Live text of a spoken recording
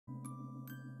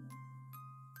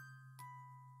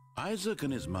Isaac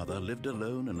and his mother lived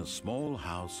alone in a small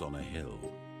house on a hill.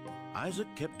 Isaac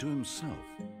kept to himself,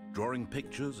 drawing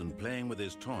pictures and playing with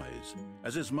his toys,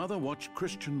 as his mother watched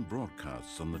Christian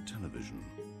broadcasts on the television.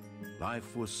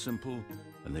 Life was simple,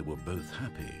 and they were both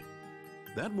happy.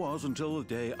 That was until the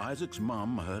day Isaac's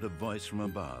mom heard a voice from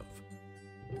above.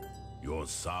 "Your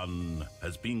son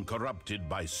has been corrupted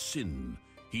by sin.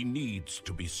 He needs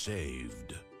to be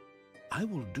saved." "I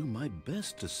will do my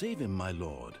best to save him, my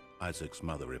lord," Isaac's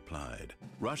mother replied,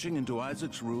 rushing into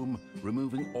Isaac's room,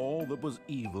 removing all that was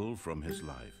evil from his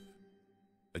life.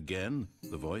 Again,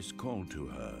 the voice called to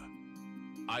her.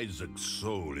 "Isaac's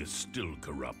soul is still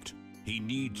corrupt. He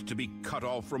needs to be cut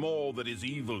off from all that is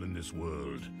evil in this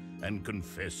world and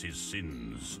confess his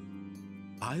sins."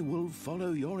 "I will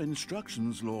follow your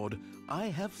instructions, Lord. I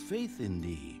have faith in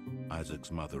thee,"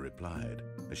 Isaac's mother replied,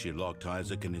 as she locked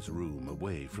Isaac in his room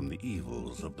away from the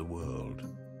evils of the world.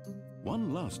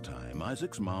 One last time,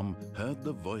 Isaac's mom heard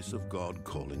the voice of God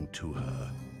calling to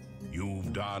her.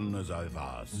 "You've done as I've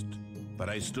asked, but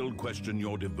I still question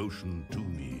your devotion to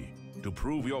me. To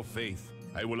prove your faith,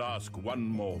 I will ask one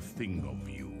more thing of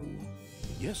you."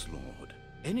 "Yes, Lord,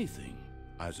 anything,"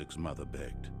 Isaac's mother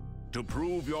begged. "To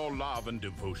prove your love and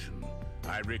devotion,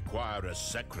 I require a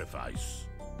sacrifice.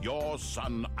 Your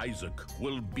son Isaac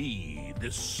will be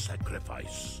this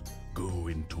sacrifice. Go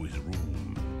into his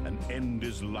room and end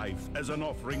his life as an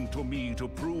offering to me to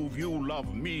prove you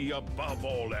love me above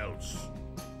all else."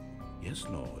 "Yes,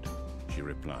 Lord," she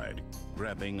replied,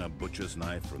 grabbing a butcher's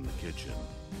knife from the kitchen.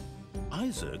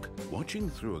 Isaac, watching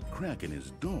through a crack in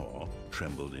his door,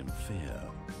 trembled in fear.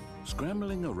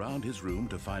 Scrambling around his room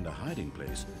to find a hiding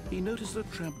place, he noticed a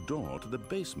trap door to the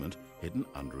basement hidden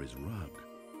under his rug.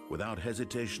 Without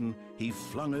hesitation, he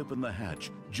flung open the hatch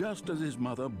just as his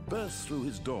mother burst through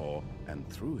his door and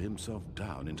threw himself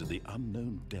down into the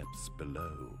unknown depths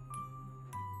below.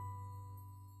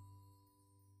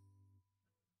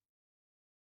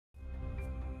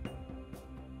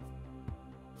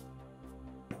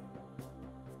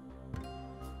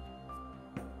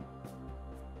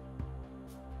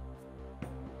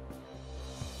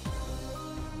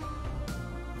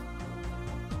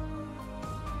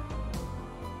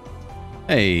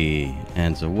 Hey,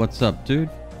 Anza, what's up, dude?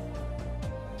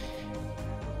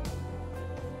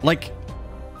 Like,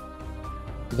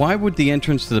 why would the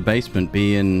entrance to the basement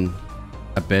be in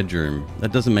a bedroom?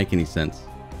 That doesn't make any sense.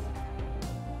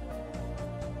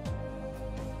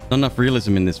 Not enough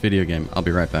realism in this video game. I'll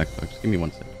be right back, folks. Give me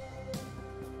 1 sec.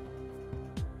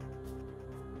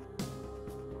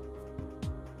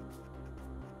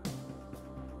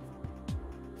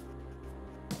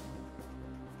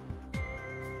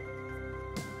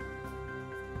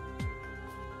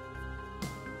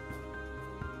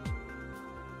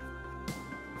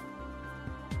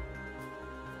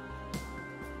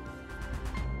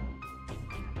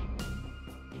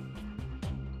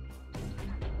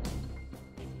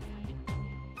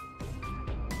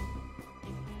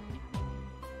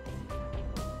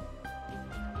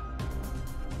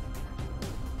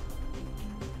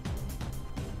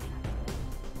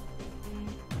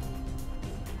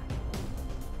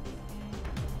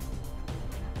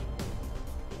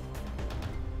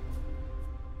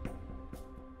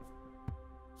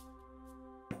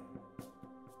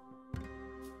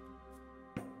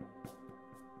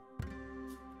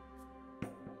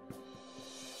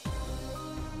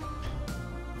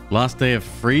 Last day of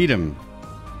freedom.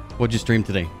 What'd you stream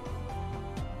today?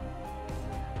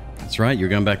 That's right, you're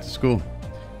going back to school.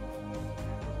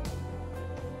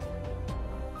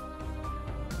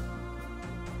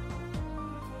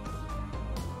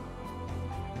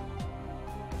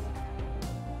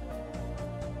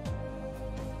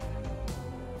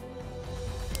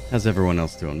 How's everyone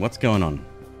else doing? What's going on?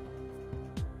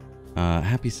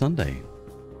 Happy Sunday.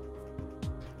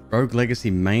 Rogue Legacy,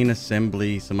 Main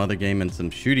Assembly, some other game, and some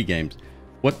shooty games.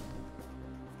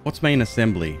 What's Main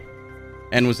Assembly?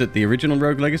 And was it the original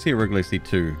Rogue Legacy or Rogue Legacy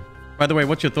 2? By the way,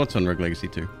 what's your thoughts on Rogue Legacy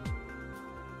 2?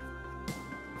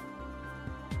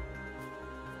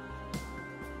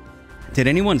 Did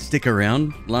anyone stick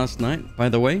around last night, by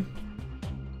the way?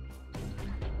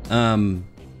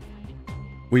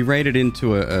 We raided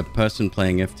into a person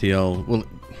playing FTL. Well,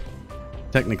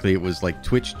 technically it was like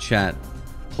Twitch chat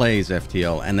plays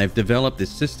FTL, and they've developed this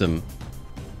system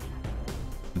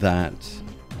that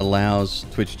allows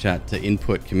Twitch chat to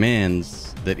input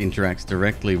commands that interacts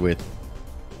directly with...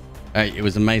 it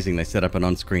was amazing. They set up an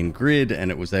on-screen grid,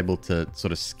 and it was able to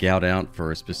sort of scout out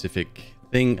for a specific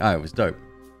thing. Oh, it was dope.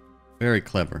 Very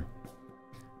clever.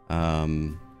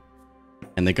 And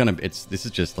they're gonna... This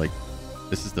is just like...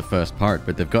 This is the first part,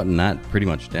 but they've gotten that pretty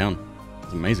much down.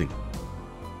 It's amazing.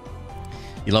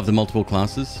 You love the multiple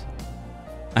classes?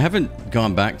 I haven't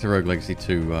gone back to Rogue Legacy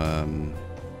 2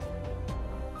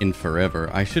 in forever.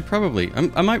 I should probably...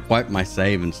 I might wipe my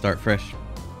save and start fresh.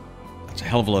 It's a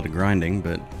hell of a lot of grinding,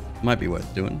 but it might be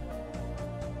worth doing.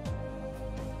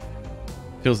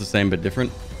 Feels the same but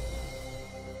different.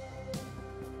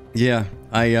 Yeah,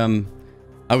 I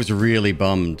was really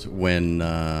bummed when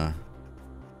that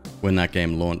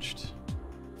game launched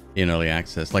in early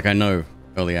access. Like, I know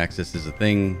early access is a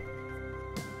thing.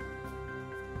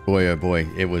 Boy, oh boy,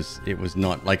 it was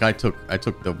not like I took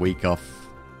the week off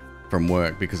from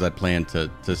work because I planned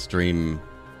to stream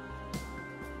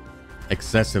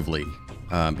excessively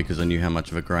because I knew how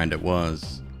much of a grind it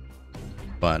was.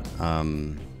 But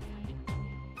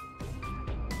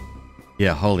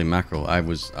yeah, holy mackerel, I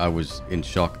was in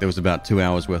shock. There was about 2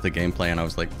 hours worth of gameplay and I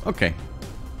was like, okay,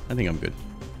 I think I'm good.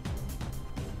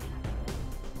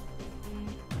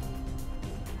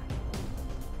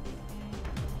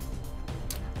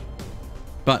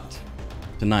 But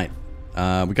tonight,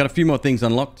 we got a few more things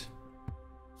unlocked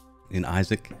in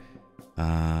Isaac.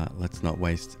 Let's not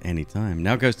waste any time.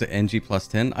 Now goes to NG plus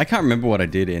 10. I can't remember what I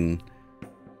did in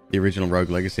the original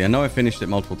Rogue Legacy. I know I finished it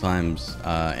multiple times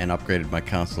and upgraded my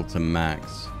castle to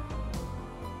max.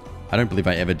 I don't believe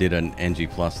I ever did an NG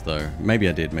plus though. Maybe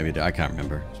I did, maybe I did. I can't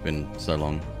remember. It's been so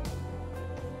long.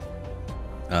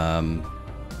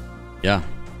 Yeah.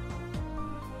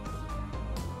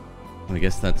 I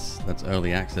guess that's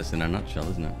early access in a nutshell,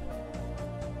 isn't it?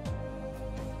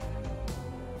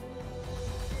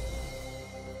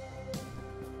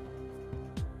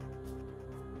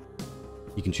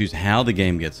 You can choose how the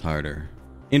game gets harder.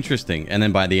 Interesting. And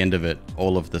then by the end of it,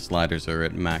 all of the sliders are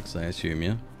at max, I assume,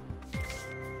 yeah?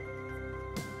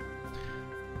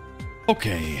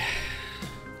 Okay.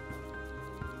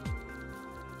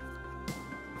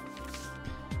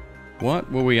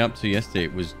 What were we up to yesterday?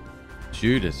 It was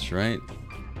Judas, right?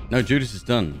 No, Judas is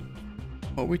done.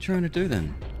 What are we trying to do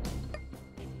then?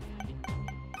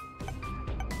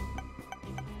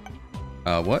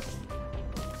 What?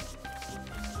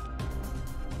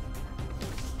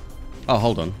 Oh,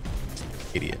 hold on.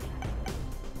 Idiot.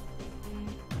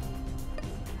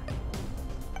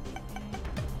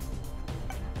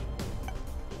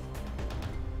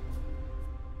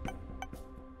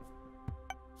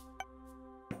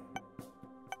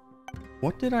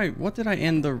 What did I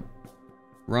end the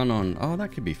run on? Oh,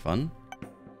 that could be fun.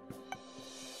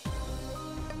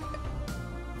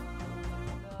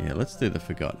 Yeah, let's do the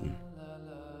Forgotten.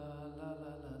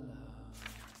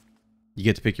 You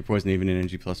get to pick your poison even in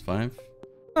NG plus 5.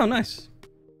 Oh, nice.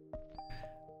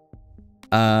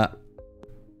 I'm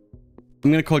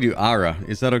gonna call you Ara.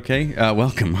 Is that okay?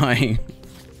 Welcome. Hi.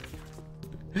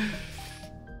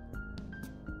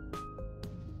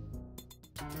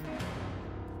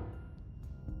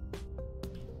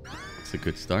 It's a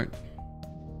good start.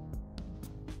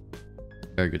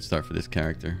 Very good start for this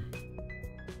character.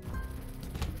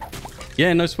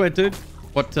 Yeah, no sweat, dude.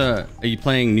 What, are you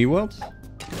playing New World?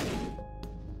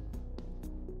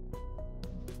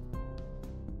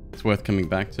 It's worth coming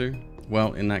back to?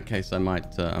 Well, in that case, I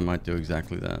might do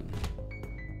exactly that.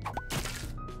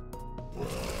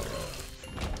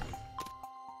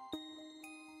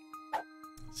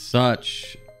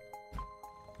 Such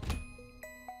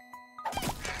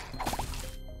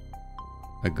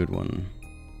a good one.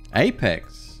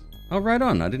 Apex. Oh, right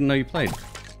on. I didn't know you played.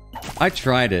 I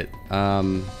tried it.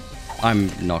 I'm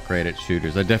not great at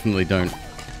shooters. I definitely don't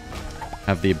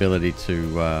have the ability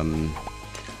to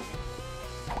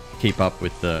keep up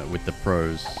with the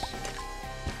pros.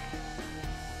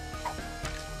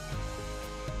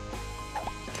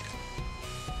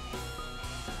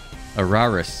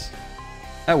 Araris.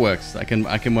 That works. I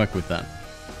can work with that.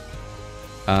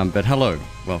 But hello.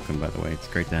 Welcome, by the way. It's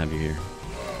great to have you here.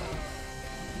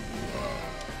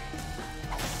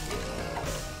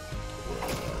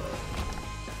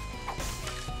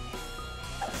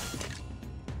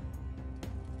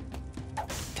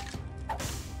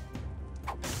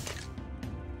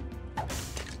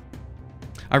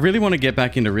 I really want to get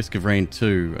back into Risk of Rain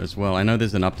 2 as well. I know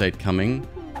there's an update coming.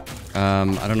 I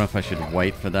don't know if I should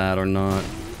wait for that or not.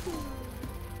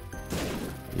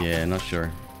 Yeah, not sure.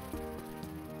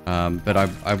 But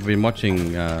I've been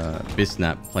watching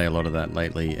Bisnap play a lot of that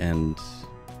lately, and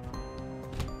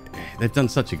they've done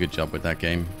such a good job with that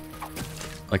game.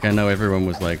 Like, I know everyone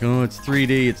was like, oh, it's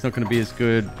 3D, it's not going to be as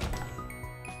good.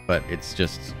 But it's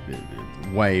just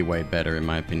way, way better in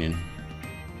my opinion.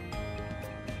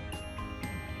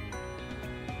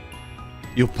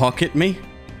 You'll pocket me?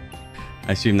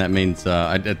 I assume that means,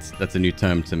 that's a new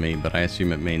term to me, but I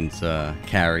assume it means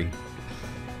carry.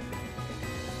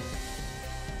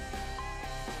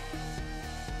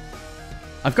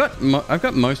 I've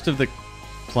got most of the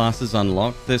classes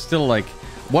unlocked. There's still like,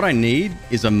 what I need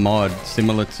is a mod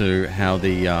similar to how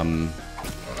the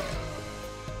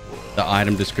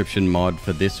item description mod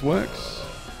for this works.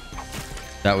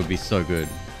 That would be so good.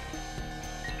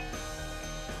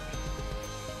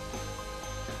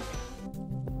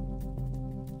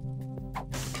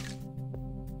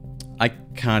 I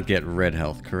can't get red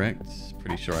health, correct?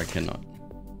 Pretty sure I cannot.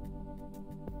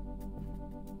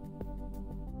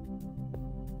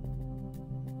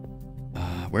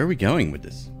 Where are we going with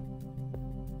this?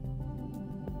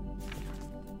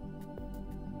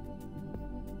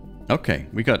 Okay,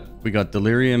 we got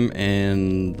delirium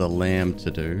and the lamb to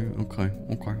do. Okay.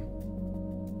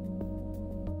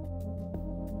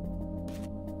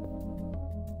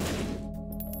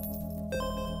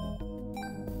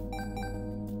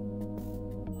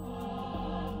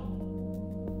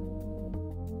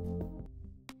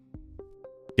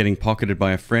 Getting pocketed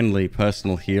by a friendly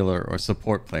personal healer or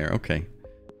support player. Okay.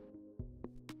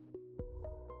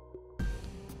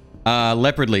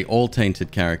 Leopardly, all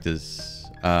tainted characters.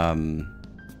 Yeah,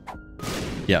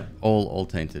 all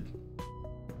tainted.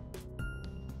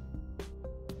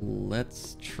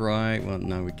 Let's try... Well,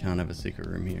 no, we can't have a secret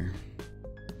room here.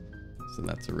 So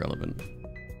that's irrelevant.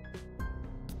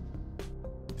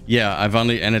 Yeah, I've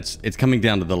only... And it's coming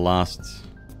down to the last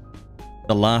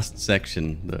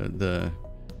section. The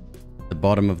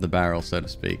bottom of the barrel, so to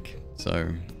speak.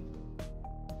 So...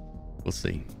 We'll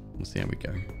see. We'll see how we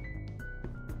go.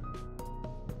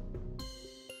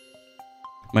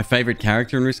 My favorite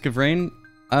character in Risk of Rain?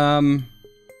 I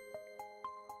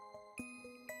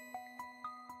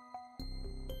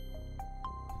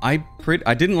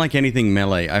didn't like anything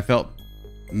melee. I felt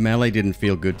melee didn't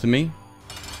feel good to me.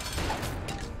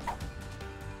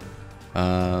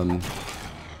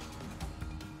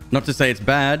 Not to say it's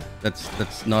bad.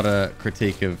 That's not a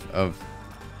critique of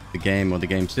the game or the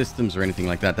game systems or anything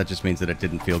like that. That just means that it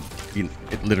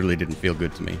literally didn't feel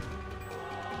good to me.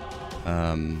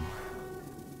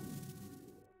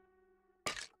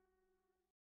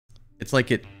 It's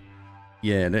like it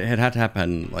had to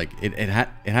happen. Like it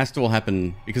has to all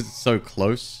happen because it's so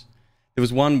close. There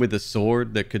was one with a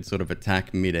sword that could sort of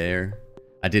attack mid-air.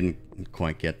 I didn't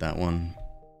quite get that one.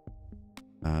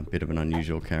 A bit of an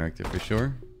unusual character for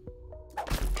sure.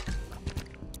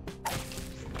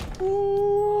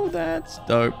 Ooh, that's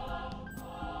dope.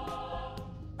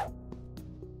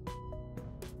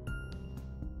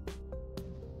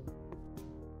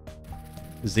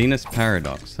 Zenus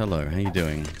Paradox. Hello, how you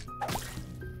doing?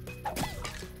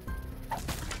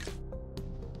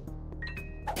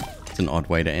 It's an odd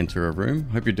way to enter a room.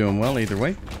 Hope you're doing well either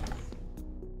way.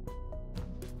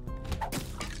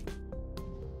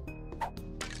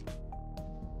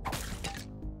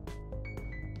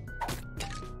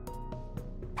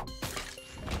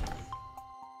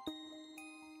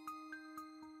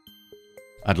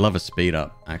 I'd love a speed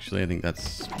up, actually. I think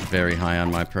that's very high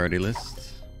on my priority list.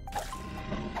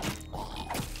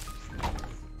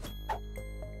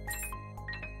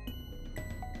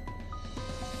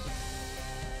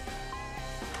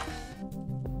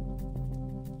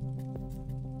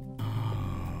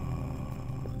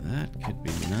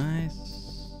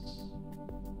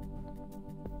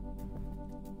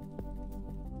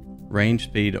 Range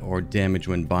speed or damage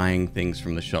when buying things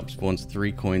from the shop spawns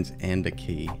 3 coins and a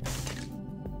key.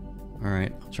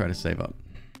 Alright, I'll try to save up.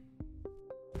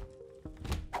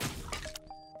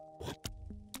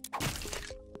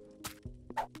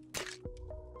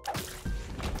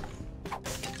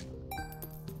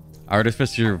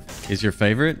 Artificer is your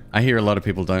favorite? I hear a lot of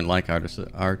people don't like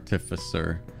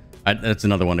Artificer. That's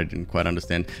another one I didn't quite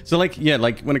understand. So like, yeah,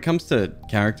 like when it comes to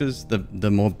characters, the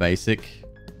more basic...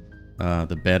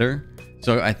 the better.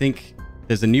 So I think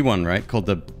there's a new one, right? Called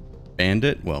the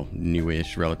Bandit. Well,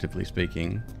 newish, relatively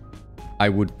speaking. I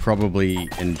would probably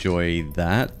enjoy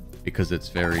that because it's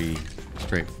very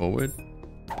straightforward.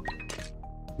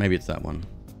 Maybe it's that one.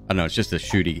 I don't know. It's just a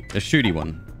shooty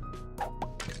one.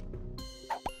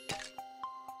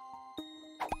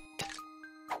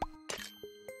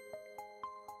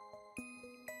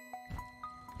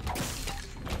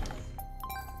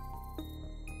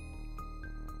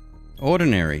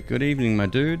 Ordinary. Good evening, my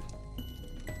dude.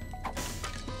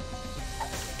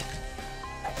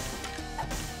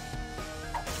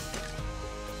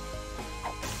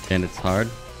 And it's hard.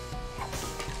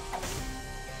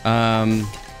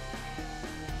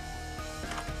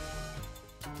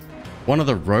 One of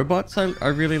the robots I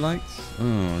really liked.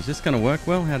 Oh, is this gonna work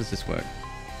well? How does this work?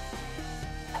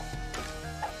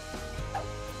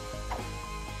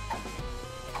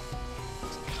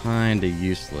 It's kinda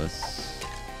useless.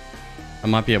 I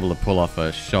might be able to pull off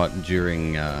a shot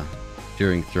during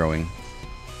throwing.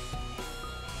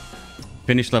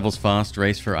 Finish levels fast,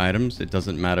 race for items. It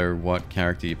doesn't matter what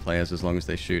character you play as long as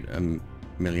they shoot a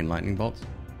million lightning bolts.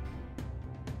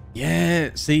 Yeah,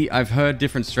 see, I've heard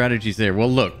different strategies there. Well,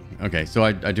 look, okay, so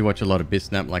I do watch a lot of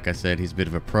Bisnap. Like I said, he's a bit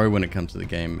of a pro when it comes to the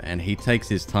game, and he takes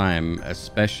his time,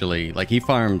 especially, like, he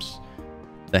farms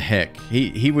the heck.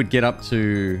 He would get up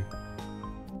to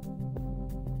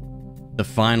the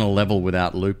final level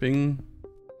without looping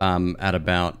at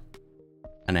about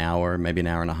an hour, maybe an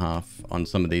hour and a half on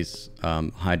some of these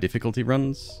high difficulty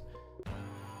runs.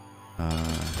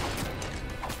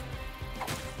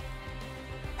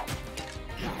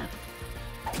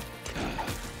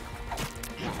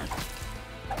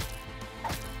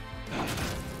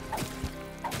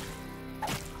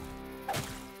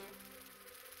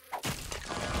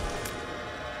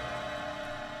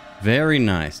 Very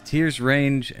nice. Tier's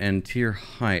range and tier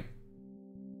height.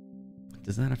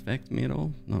 Does that affect me at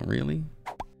all? Not really.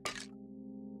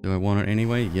 Do I want it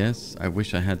anyway? Yes. I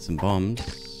wish I had some bombs.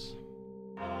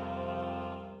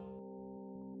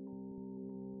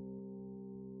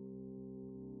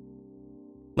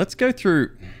 Let's go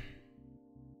through...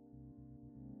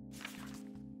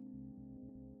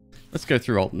 Let's go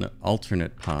through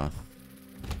alternate path.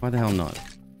 Why the hell not?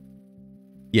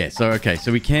 Yeah, so okay,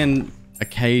 so we can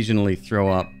occasionally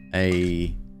throw up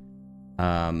a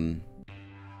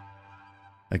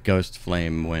ghost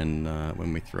flame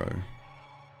when we throw.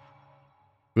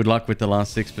 Good luck with the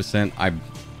last 6%.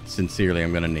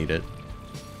 I'm gonna need it.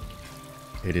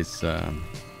 It is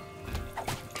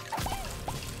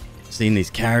seeing these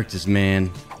characters,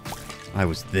 man. I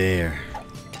was there.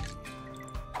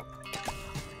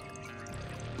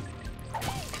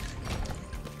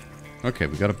 Okay,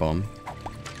 we got a bomb.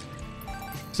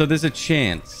 So there's a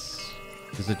chance.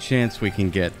 There's a chance we can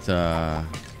get a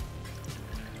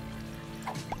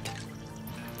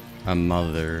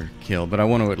mother kill, but I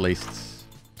want to at least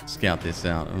scout this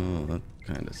out. Oh, that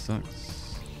kind of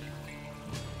sucks.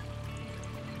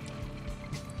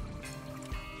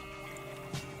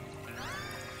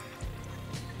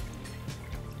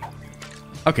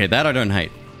 Okay, that I don't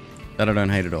hate. That I don't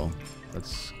hate at all.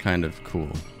 That's kind of cool.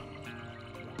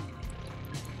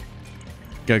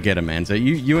 Go get him, man. So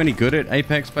you any good at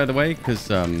Apex, by the way? Because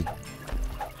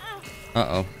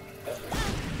uh-oh.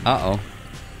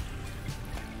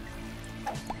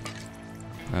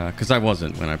 Because I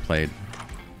wasn't when I played.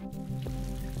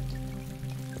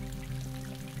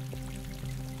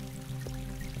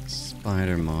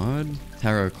 Spider mod.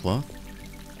 Tarot cloth.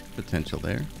 Potential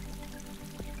there.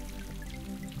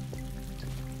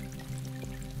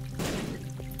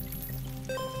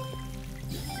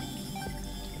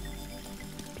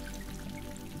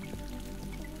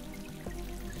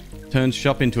 Turns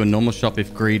shop into a normal shop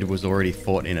if greed was already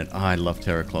fought in it. Oh, I love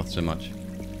Terror Cloth so much.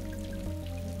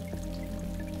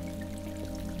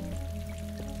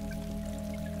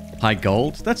 High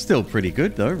gold? That's still pretty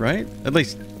good though, right? At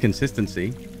least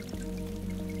consistency.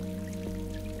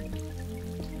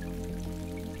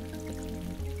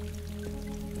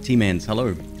 T-Mans,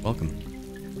 hello. Welcome.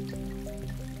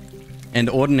 And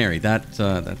ordinary, that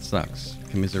sucks.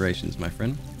 Commiserations, my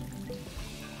friend.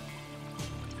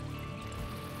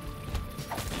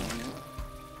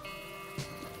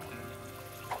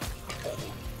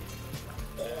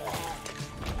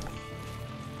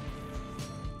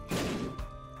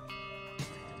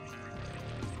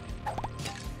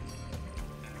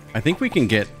 I think we can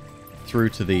get through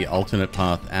to the alternate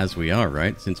path as we are,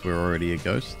 right? Since we're already a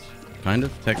ghost. Kind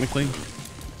of, technically.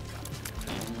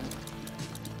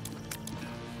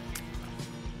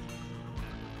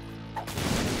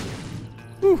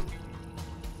 Whew.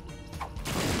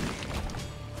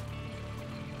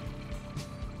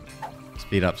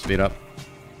 Speed up, speed up.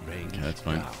 Okay, that's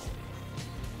fine.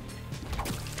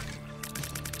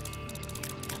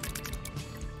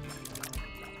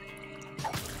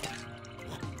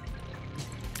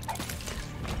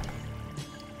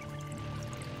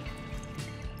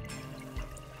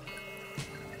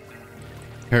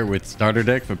 Pair it with starter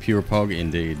deck for pure pog,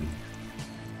 indeed.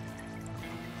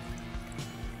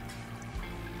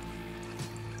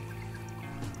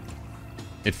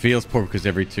 It feels poor because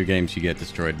every 2 games you get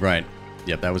destroyed. Right.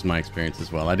 Yep, that was my experience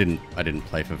as well. I didn't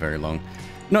play for very long.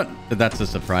 Not that that's a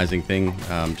surprising thing.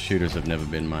 Shooters have never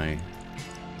been my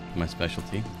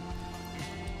specialty.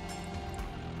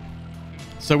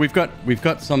 So we've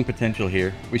got some potential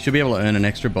here. We should be able to earn an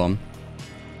extra bomb.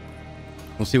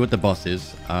 We'll see what the boss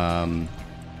is.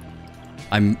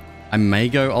 I may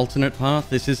go alternate path.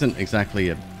 This isn't exactly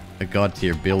a god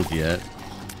tier build yet.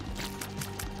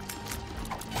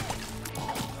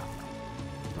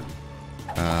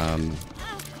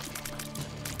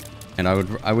 And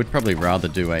I would probably rather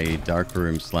do a dark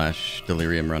room /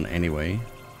 delirium run anyway.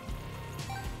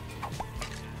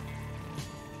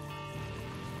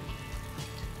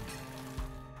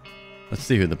 Let's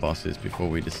see who the boss is before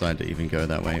we decide to even go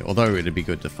that way. Although it'd be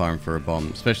good to farm for a bomb,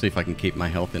 especially if I can keep my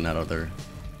health in that other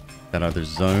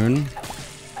zone.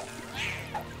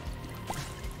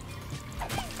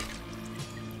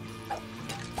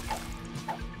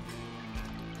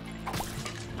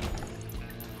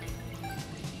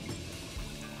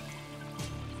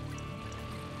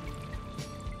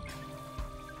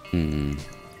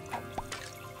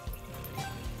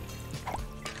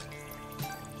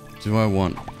 Do I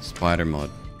want spider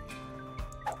mod?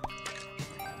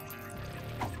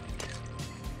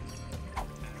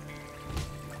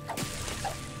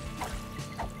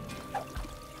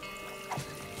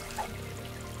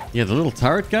 Yeah, the little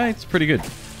turret guy, it's pretty good.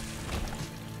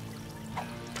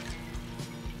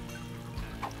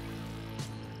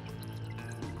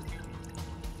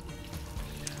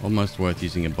 Almost worth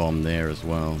using a bomb there as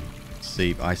well. Let's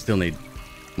see, I still need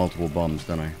multiple bombs,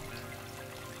 don't I?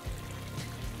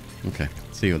 Okay,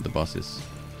 let's see what the boss is.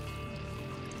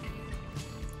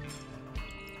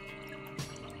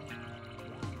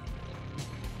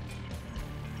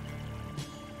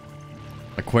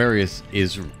 Aquarius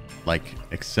is like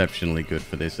exceptionally good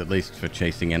for this, at least for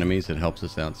chasing enemies. It helps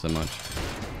us out so much.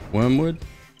 Wormwood?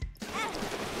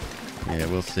 Yeah,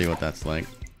 we'll see what that's like.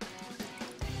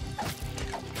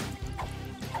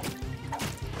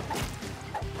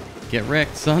 Get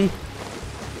wrecked, son.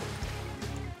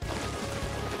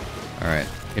 Alright,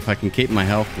 if I can keep my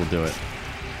health, we'll do it.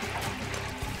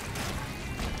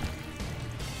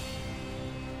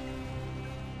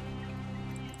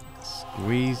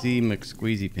 Squeezy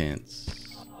McSqueezy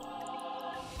pants.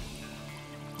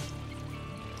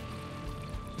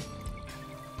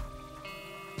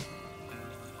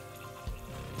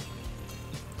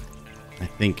 I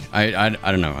think, I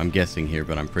don't know, I'm guessing here,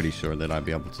 but I'm pretty sure that I'd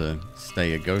be able to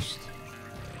stay a ghost.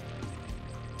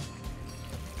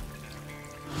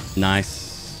 Nice.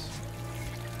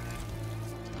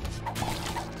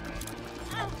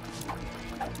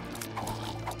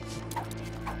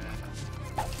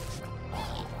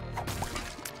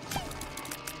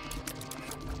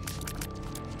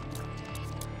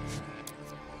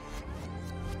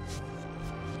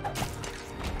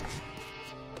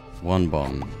 One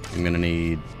bomb. I'm gonna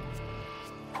need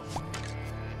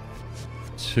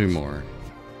 2 more.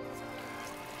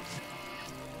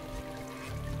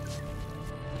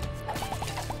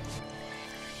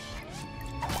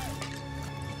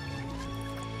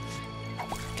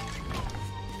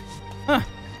 Huh.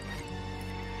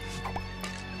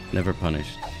 Never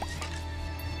punished.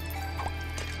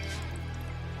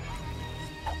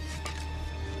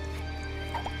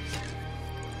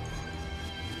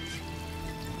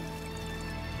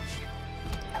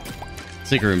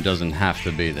 Secret room doesn't have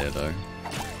to be there though.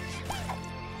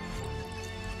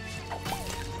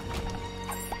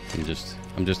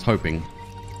 I'm just hoping.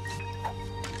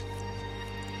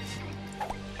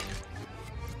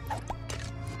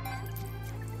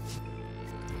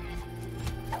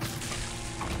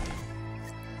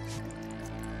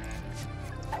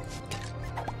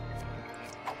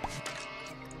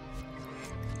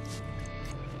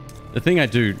 The thing I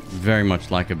do very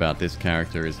much like about this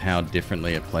character is how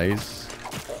differently it plays.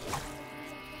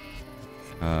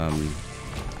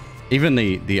 Even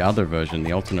the other version,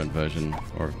 the alternate version,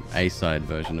 or A-side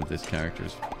version of this character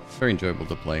is very enjoyable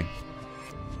to play.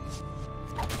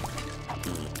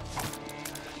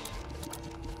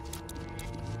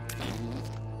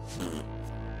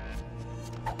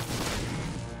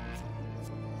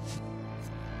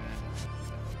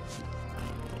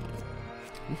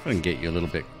 If I can get you a little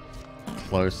bit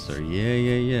closer.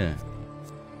 Yeah.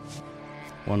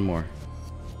 One more.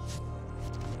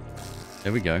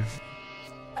 There we go.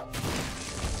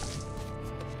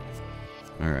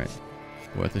 Alright.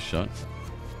 Worth a shot.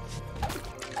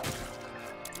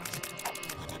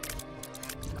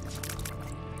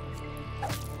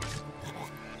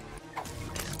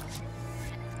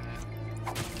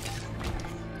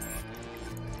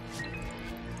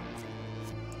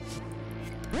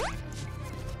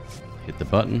 Hit the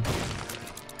button.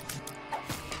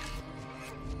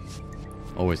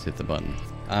 Always hit the button.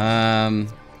 Alright,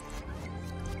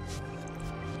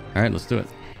 let's do it.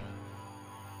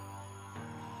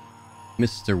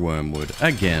 Mr. Wormwood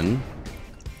again.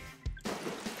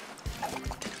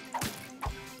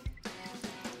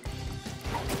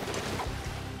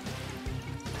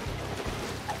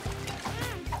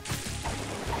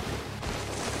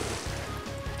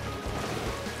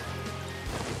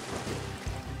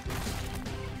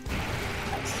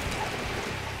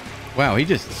 Wow, he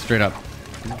just straight up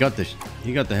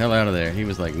he got the hell out of there. He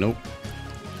was like, nope.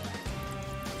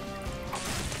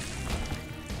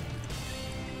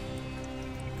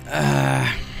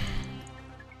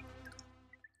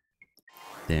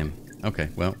 Damn. Okay,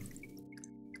 well.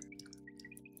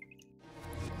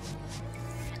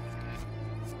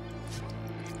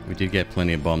 We did get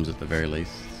plenty of bombs at the very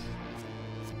least.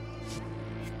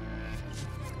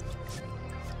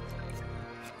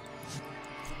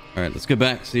 Alright, let's go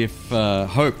back, see if,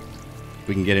 hope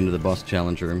we can get into the boss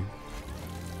challenge room.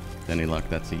 With any luck,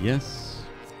 that's a yes.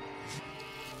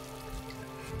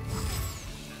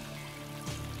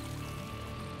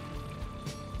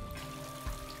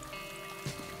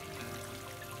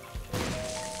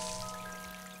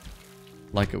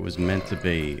 Like it was meant to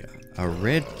be. A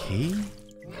red key?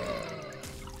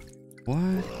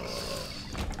 What?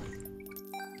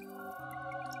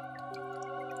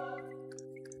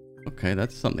 Okay,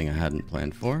 that's something I hadn't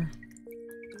planned for.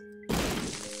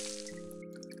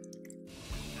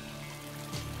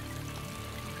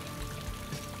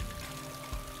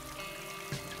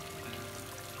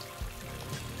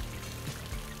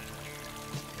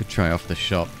 Could try off the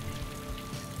shop.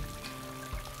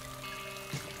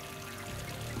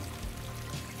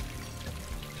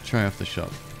 Try off the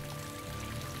shop.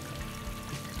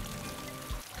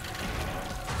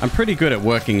 I'm pretty good at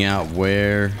working out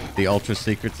where the ultra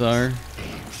secrets are.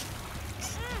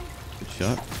 Good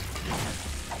shot.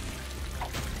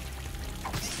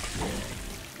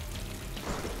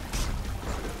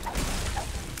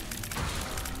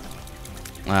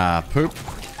 Ah, poop.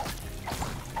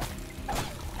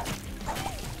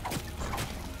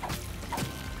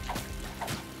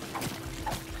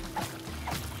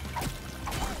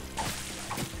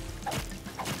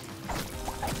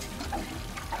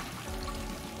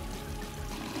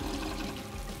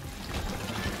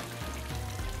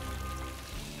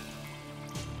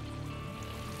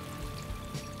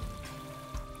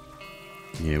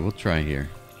 Yeah, we'll try here.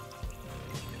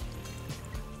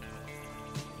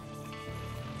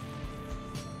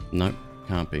 Nope,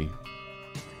 can't be.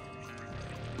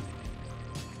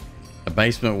 A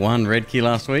basement 1 red key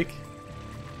last week.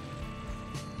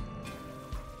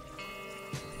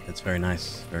 That's very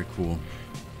nice, very cool.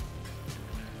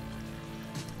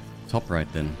 Top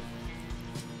right then.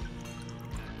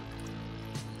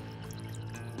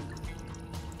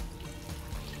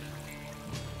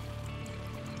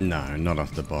 No, not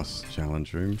off the boss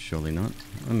challenge room. Surely not.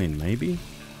 I mean, maybe.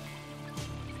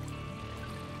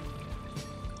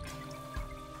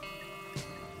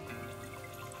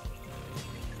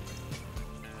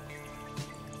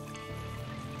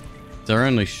 It's our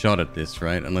only shot at this,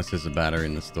 right? Unless there's a battery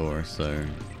in the store, so...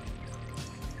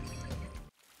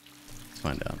 let's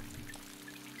find out.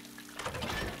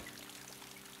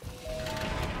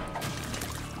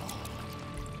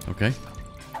 Okay.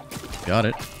 Got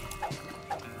it.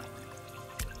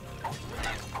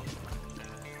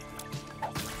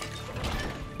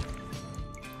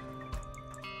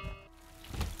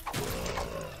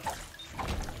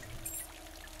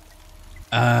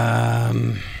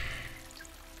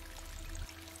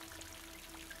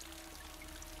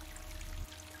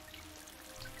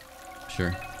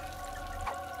 Sure.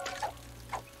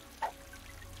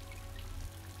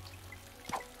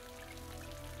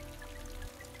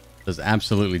 Does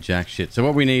absolutely jack shit. So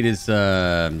what we need is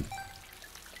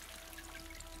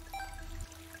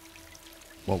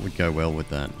what would go well with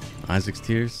that? Isaac's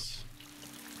Tears?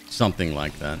 Something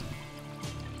like that.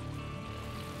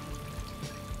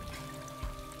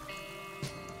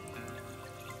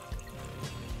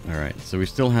 Alright, so we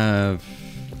still have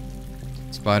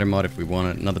spider mod if we want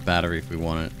it, another battery if we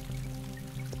want it.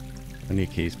 Plenty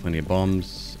of keys, plenty of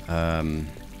bombs.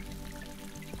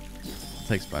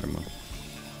 Take spider mod.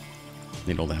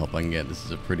 Need all the help I can get. This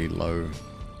is a pretty low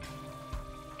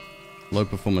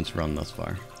performance run thus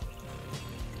far.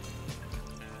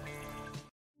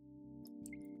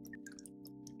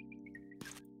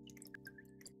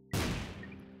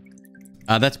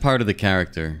 That's part of the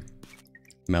character.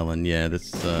 Melon, yeah,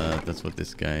 that's what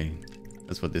this guy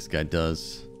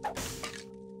does.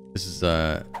 This is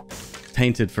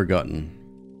Tainted Forgotten.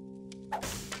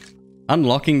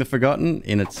 Unlocking the Forgotten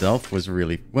in itself was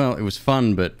really, well, it was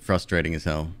fun but frustrating as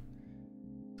hell.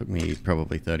 Took me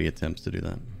probably 30 attempts to do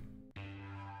that.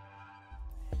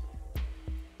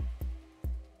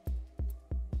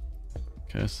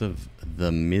 Curse of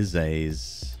the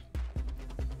Mizes.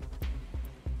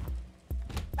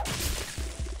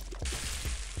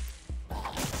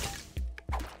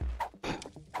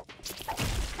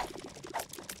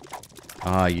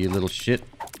 Ah, you little shit.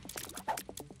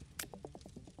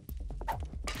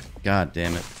 God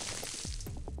damn it.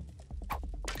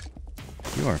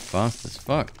 You are fast as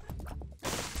fuck.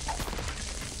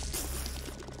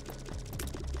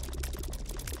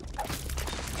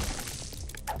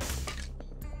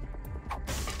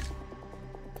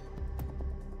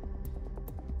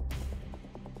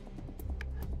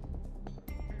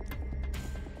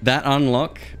 That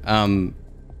unlock,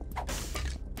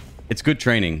 it's good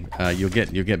training. You'll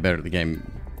get better at the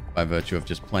game by virtue of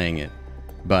just playing it.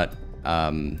 But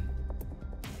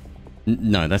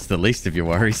no, that's the least of your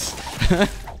worries.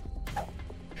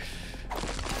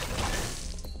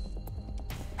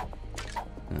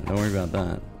 Don't worry about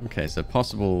that. Okay, so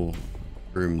possible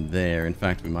room there. In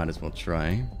fact, we might as well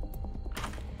try.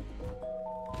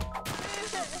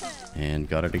 And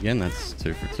got it again. That's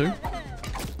 2 for 2.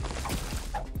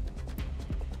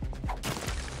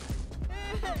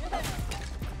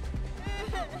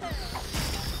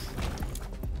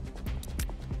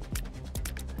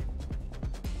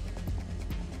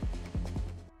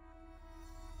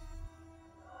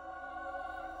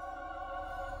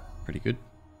 Pretty good.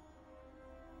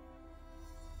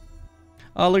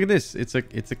 Oh, look at this. It's a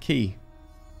key.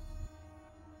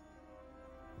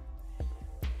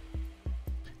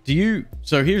 Do you...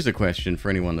 So here's a question for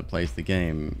anyone that plays the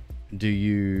game. Do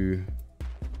you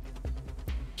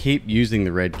keep using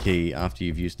the red key after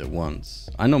you've used it once?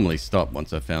 I normally stop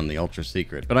once I've found the ultra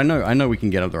secret, but I know we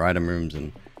can get other item rooms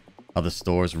and other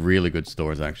stores, really good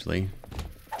stores actually.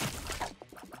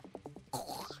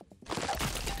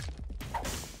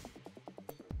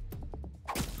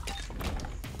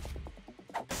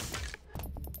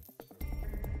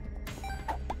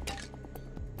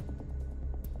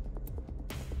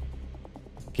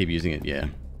 Keep using it, yeah.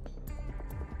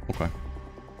 Okay.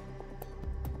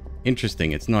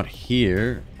 Interesting, it's not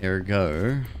here,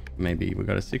 ergo, maybe we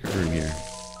got a secret room here.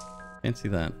 Fancy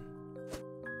that.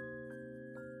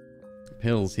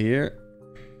 Pills here.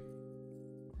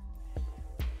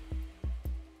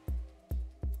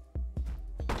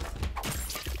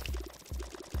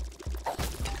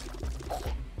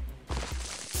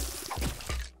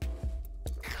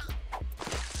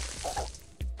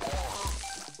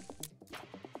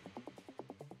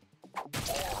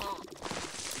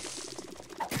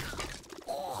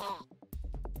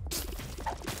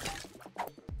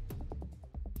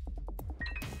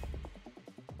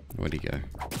 Where'd he go?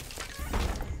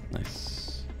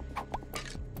 Nice.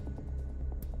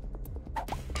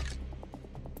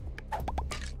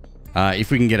 If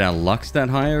we can get our luck stat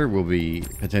higher, we'll be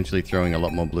potentially throwing a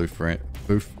lot more blue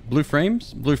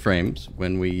frames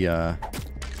when we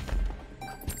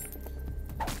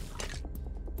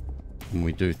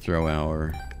do throw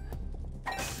our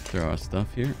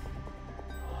stuff here.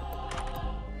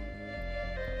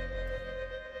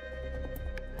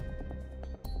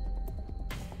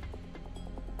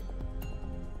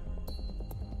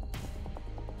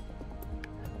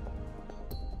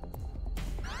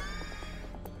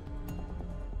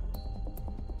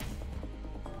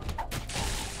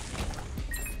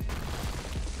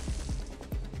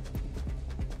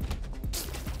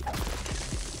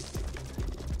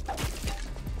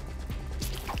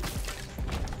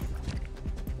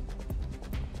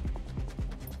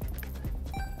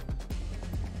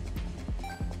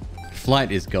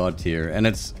 Flight is god tier, and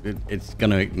it's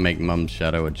gonna make Mum's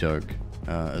Shadow a joke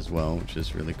as well, which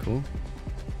is really cool.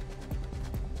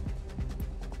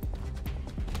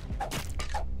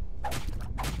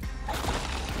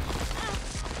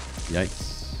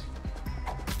 Yikes.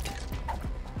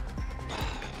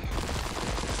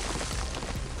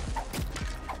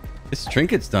 This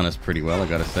trinket's done us pretty well, I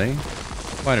gotta say.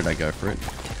 Why did I go for it?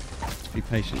 Just be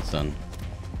patient, son.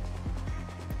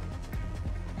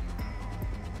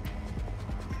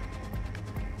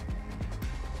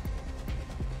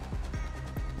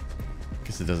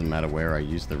 It doesn't matter where I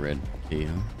use the red key,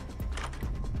 huh?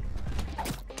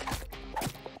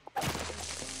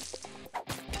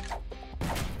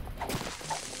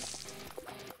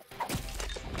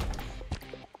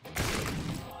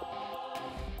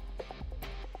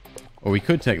 Or we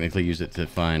could technically use it to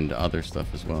find other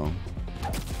stuff as well.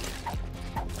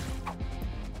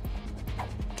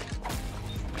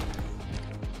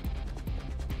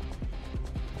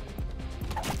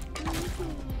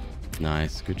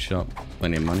 Nice, good shot.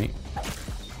 Plenty of money.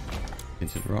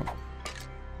 Tinted rock.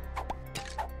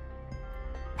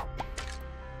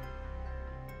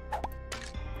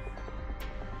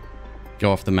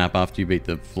 Go off the map after you beat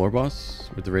the floor boss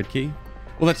with the red key.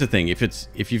 Well, that's the thing.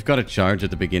 If you've got a charge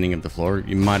at the beginning of the floor,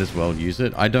 you might as well use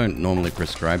it. I don't normally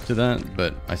prescribe to that,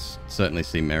 but I certainly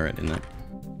see merit in that.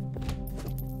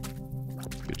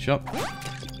 Good shot.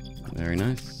 Very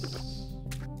nice.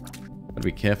 Gotta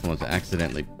be careful not to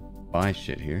accidentally buy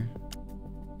shit here.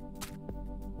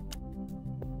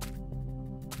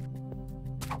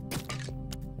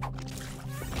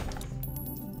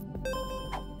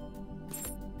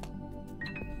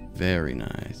 Very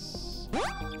nice.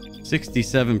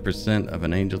 67% of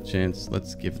an angel chance.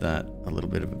 Let's give that a little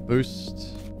bit of a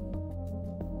boost.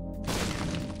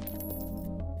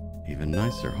 Even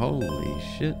nicer. Holy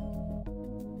shit.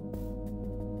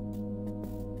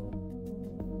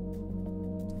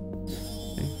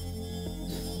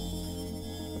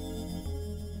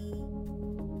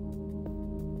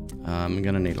 I'm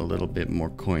gonna need a little bit more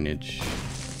coinage.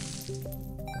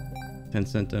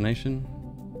 10-cent donation.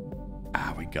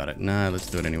 Ah, we got it. Nah, let's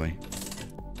do it anyway.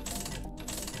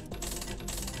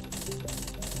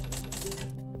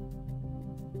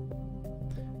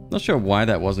 Not sure why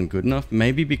that wasn't good enough.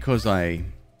 Maybe because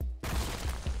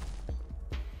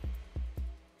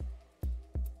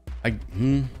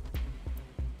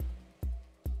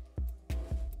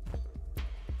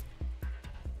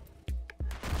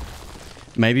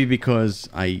Maybe because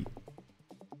I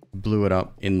blew it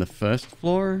up in the first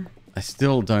floor. I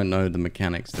still don't know the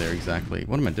mechanics there exactly.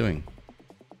 What am I doing?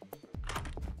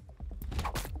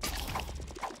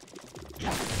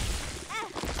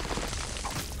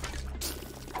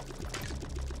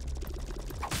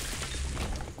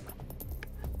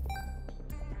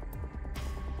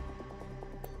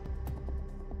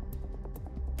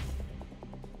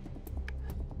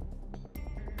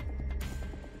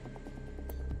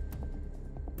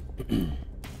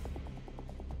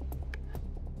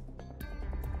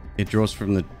 It draws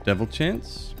from the devil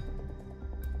chance?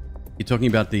 You're talking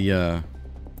about the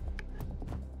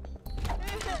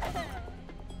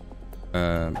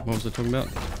what was I talking about?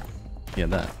 Yeah,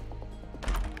 that.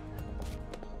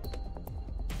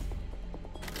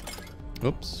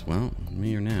 Oops, well, me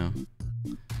here now.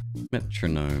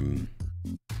 Metronome.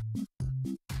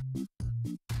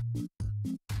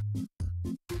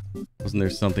 Wasn't there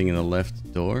something in the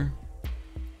left door?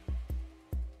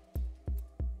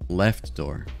 Left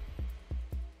door.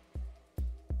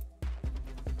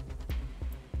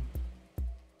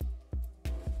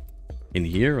 In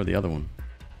here or the other one?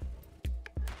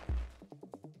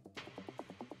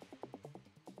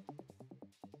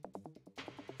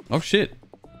 Oh shit.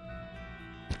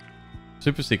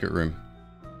 Super secret room.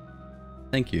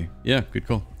 Thank you. Yeah, good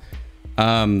call.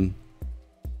 That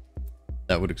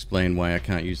would explain why I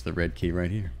can't use the red key right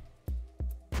here.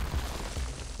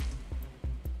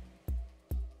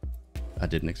 I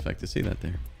didn't expect to see that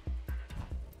there.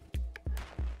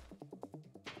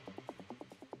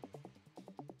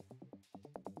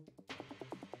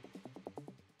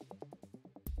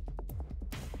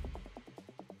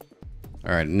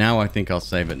 All right, now I think I'll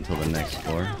save it until the next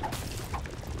floor.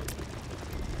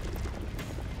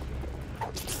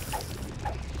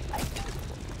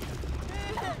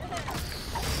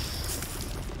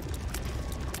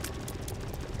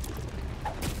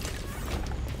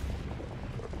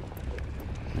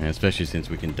 Yeah, especially since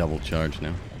we can double charge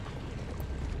now.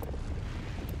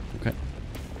 Okay.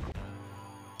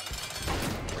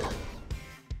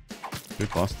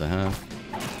 Good boss to have.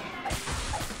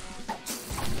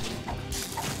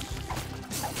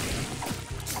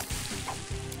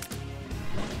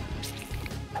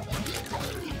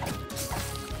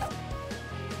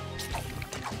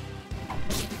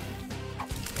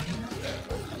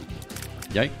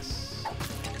 Yikes.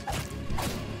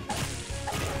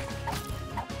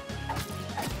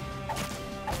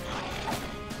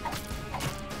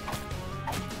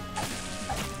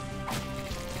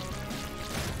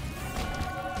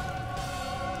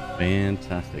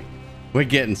 Fantastic. We're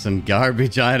getting some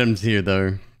garbage items here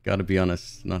though. Gotta be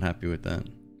honest, not happy with that.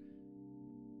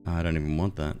 I don't even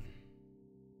want that.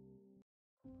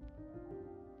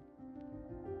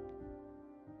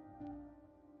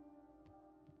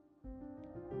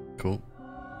 Cool.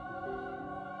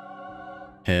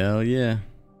 Hell yeah.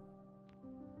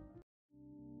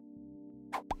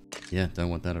 Yeah, don't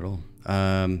want that at all.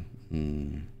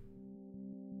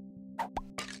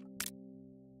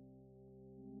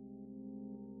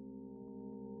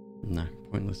 No,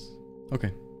 pointless.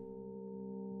 Okay.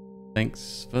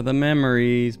 Thanks for the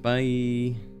memories.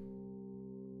 Bye.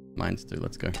 Mine's too.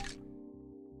 Let's go.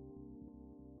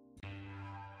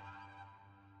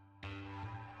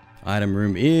 Item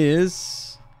room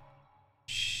is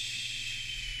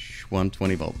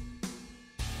 120 volt.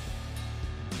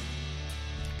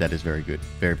 That is very good.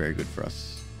 Very, very good for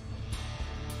us.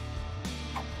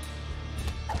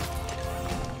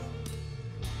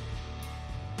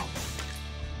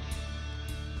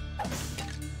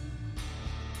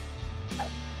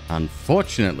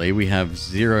 Unfortunately, we have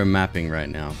 0 mapping right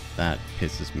now. That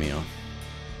pisses me off.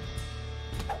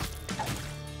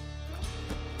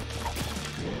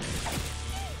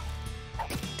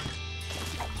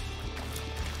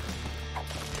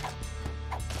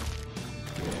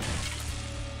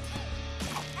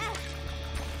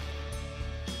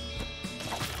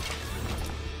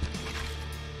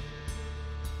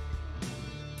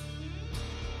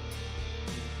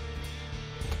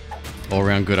 All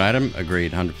around good item.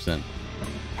 Agreed. 100%.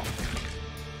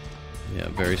 Yeah,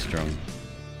 very strong.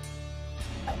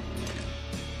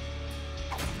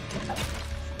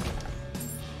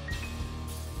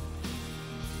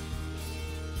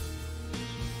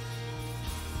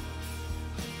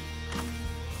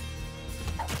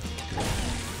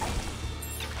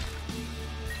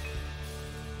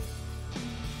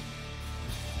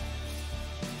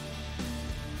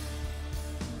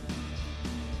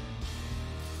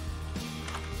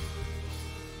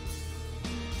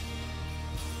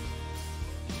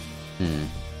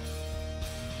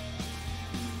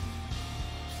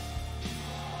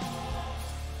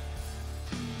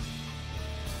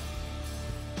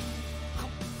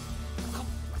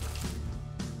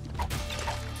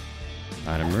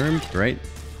 Item room, great.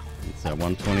 It's a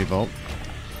 120 volt.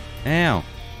 Ow!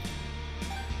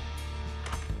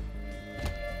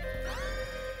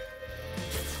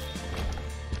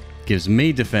 Gives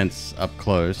me defense up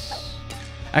close.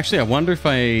 Actually, I wonder if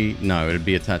I... No, it'd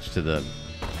be attached to the...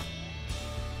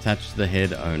 Attached to the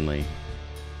head only.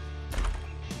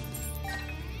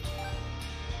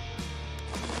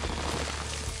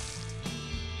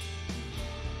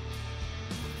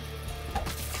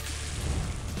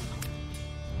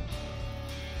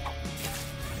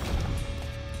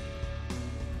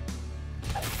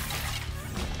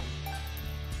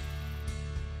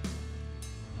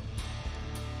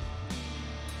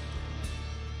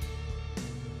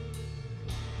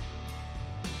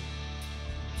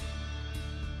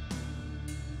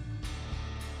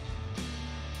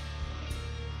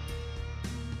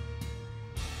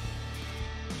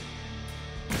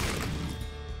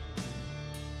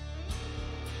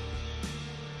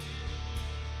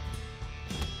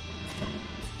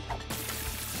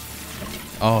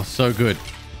 Oh, so good.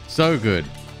 So good.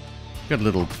 Got a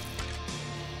little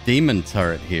demon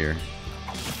turret here.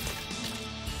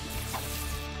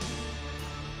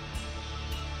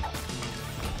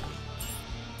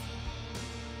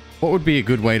 What would be a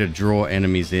good way to draw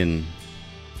enemies in?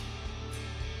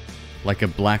 Like a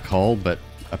black hole, but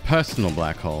a personal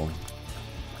black hole.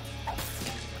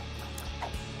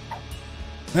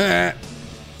 Ah!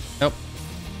 Nope.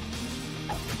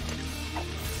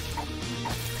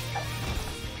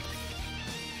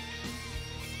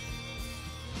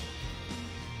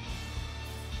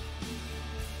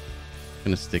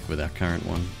 Gonna stick with our current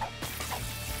one.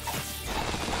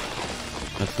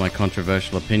 That's my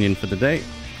controversial opinion for the day.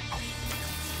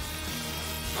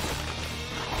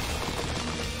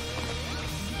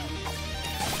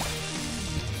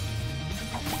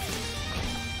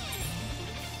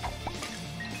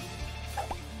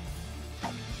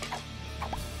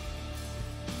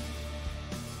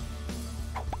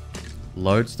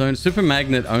 Lodestone. Super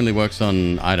magnet only works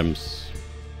on items.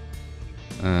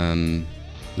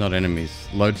 Not enemies.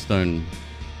 Lodestone.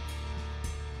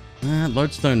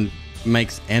 Lodestone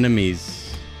makes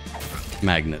enemies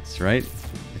magnets, right?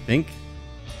 I think.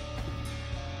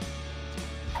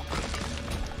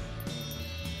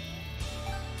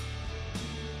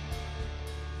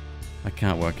 I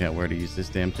can't work out where to use this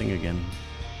damn thing again.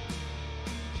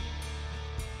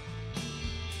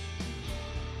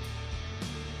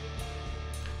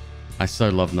 I so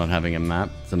love not having a map.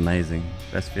 It's amazing.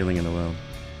 Best feeling in the world.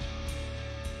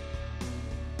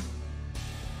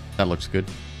 That looks good.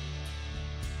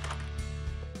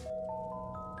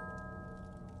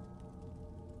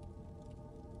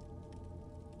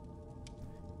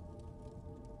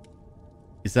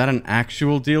 Is that an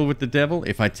actual deal with the devil?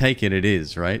 If I take it, it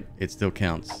is, right? It still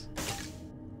counts.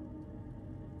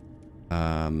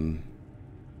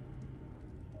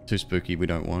 Too spooky, we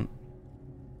don't want.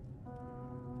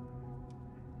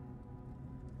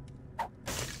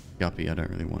 Guppy, I don't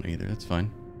really want either. That's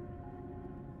fine.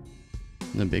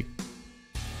 No big.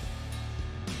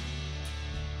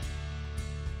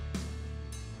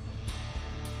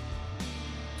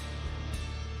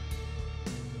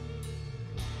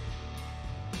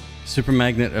 Super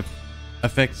magnet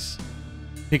affects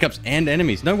pickups and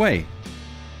enemies. No way.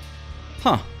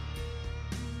 Huh.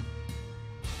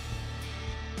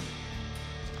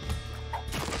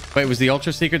 Wait, was the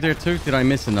ultra secret there too? Did I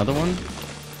miss another one?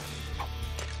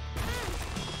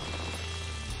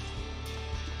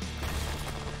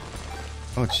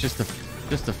 Oh, it's just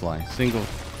a fly. Single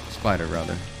spider,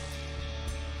 rather.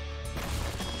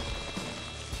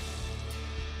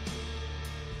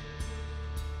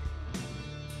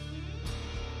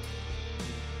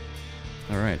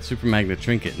 Alright, super magnet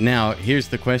trinket. Now, here's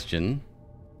the question.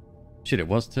 Shit, it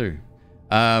was too.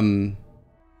 Oh,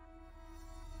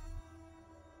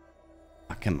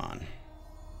 come on.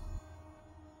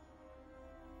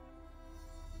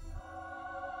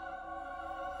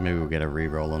 Maybe we'll get a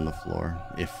reroll on the floor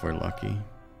if we're lucky.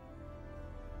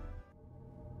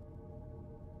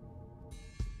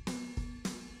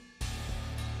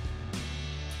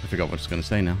 I forgot what I was going to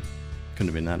say now. Couldn't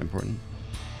have been that important.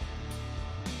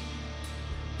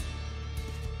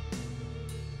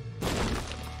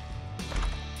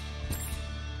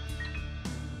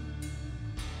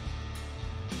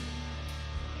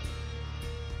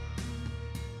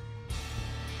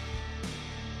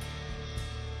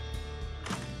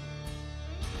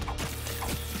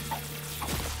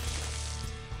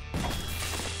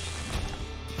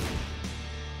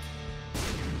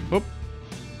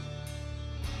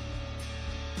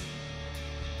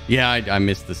 Yeah, I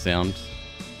missed the sound.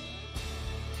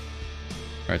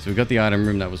 Alright, so we've got the item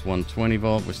room. That was 120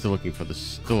 volt. We're still looking for the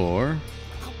store,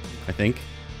 I think.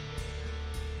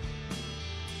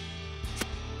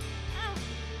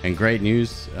 And great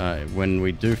news, when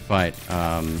we do fight...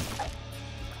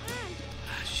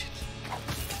 shit.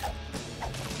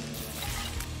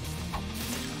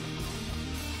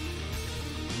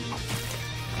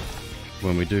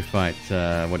 When we do fight,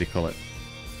 what do you call it?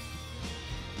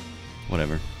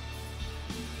 Whatever.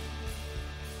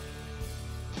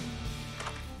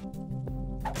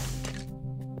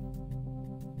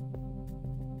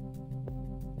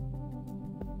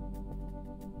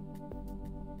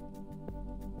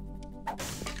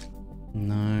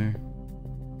 No.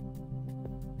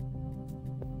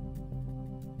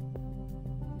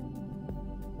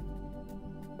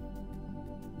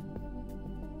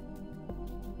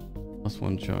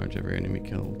 +1 charge every enemy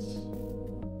killed.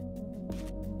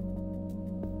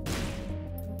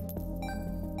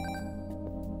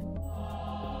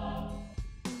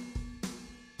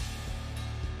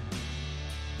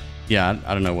 Yeah,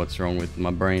 I don't know what's wrong with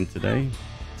my brain today.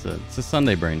 It's a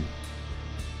Sunday brain.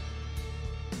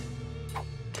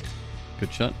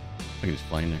 Good shot. I can just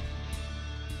fly in there.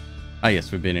 Ah,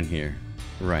 yes, we've been in here.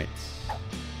 Right.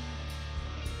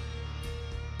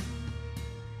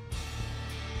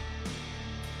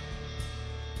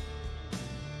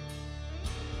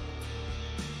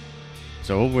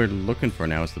 So all we're looking for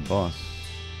now is the boss.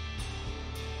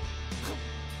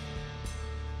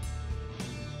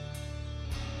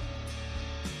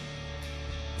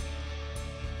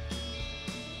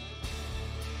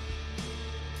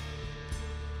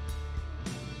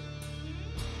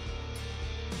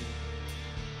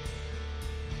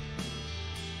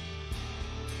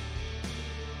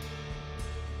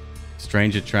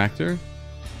 Strange attractor.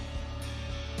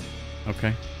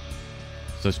 Okay.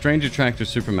 So strange attractor,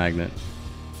 super magnet.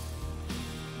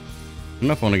 I don't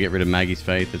know if I want to get rid of Maggie's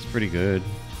Faith. It's pretty good.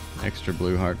 Extra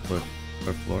blue heart for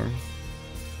floor.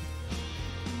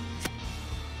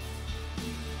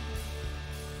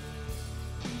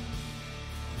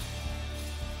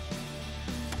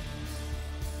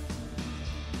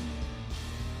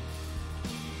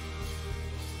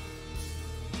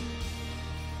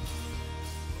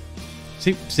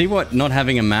 See what not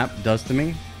having a map does to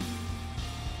me?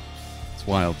 It's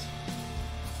wild.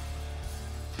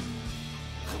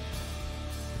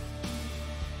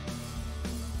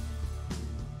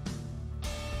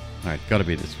 Alright, gotta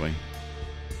be this way.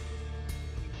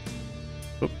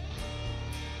 Oop.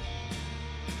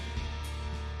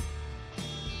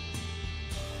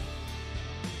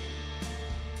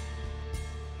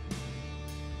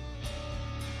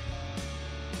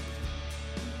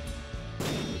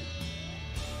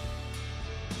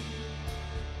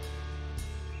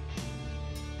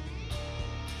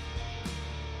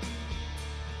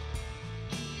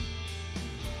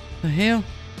 The hell?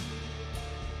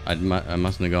 I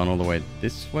mustn't have gone all the way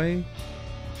this way.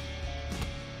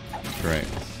 Great.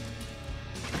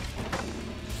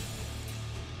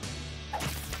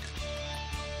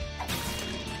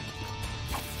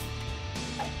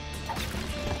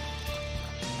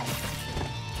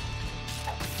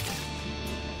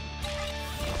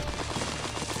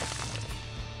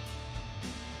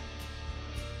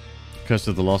 Curse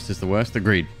of the Lost is the worst.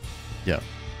 Agreed. Yeah.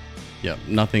 Yeah.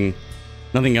 Nothing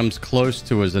comes close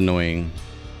to as annoying.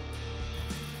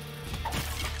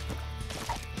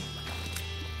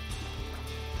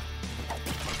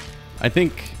 I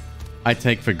think I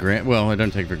take for granted, well, I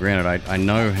don't take for granted, I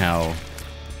know how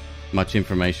much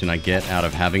information I get out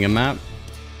of having a map.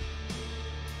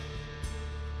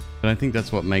 But I think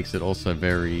that's what makes it also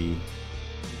very,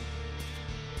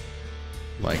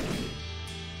 like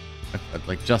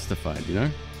justified, you know?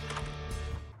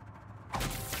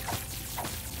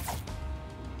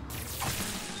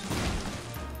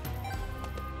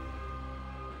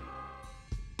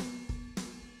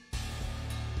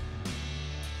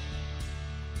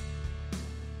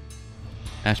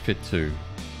 Ash Pit 2.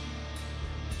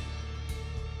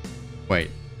 Wait.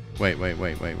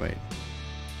 Wait.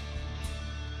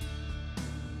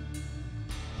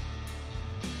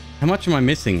 How much am I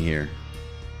missing here?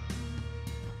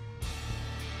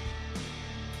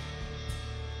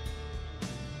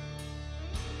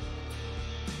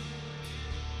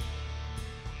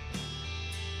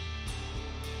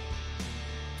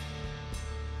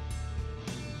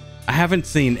 I haven't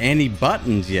seen any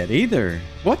buttons yet either.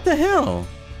 What the hell?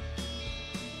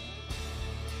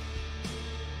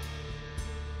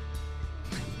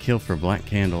 Kill for black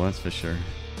candle, that's for sure.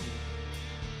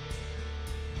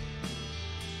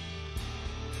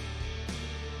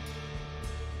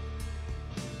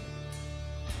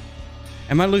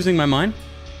 Am I losing my mind?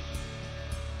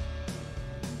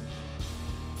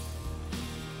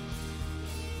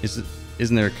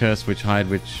 Isn't there a curse which hide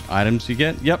which items you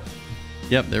get? Yep.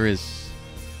 Yep, there is.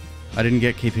 I didn't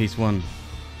get key piece 1.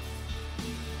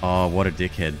 Oh, what a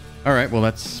dickhead. Alright, well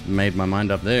that's made my mind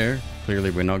up there.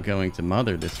 Clearly we're not going to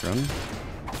mother this run.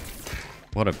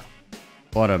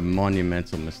 What a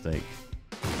monumental mistake.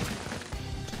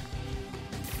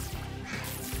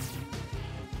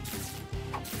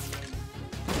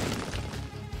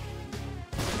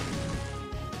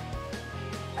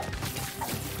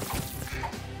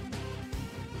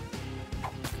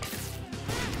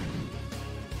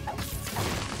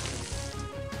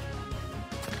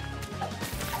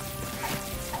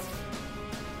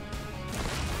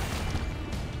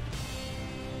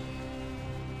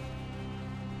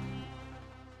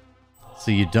 So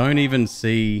you don't even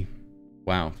see...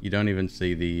 Wow, you don't even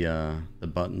see the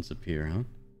buttons appear, huh?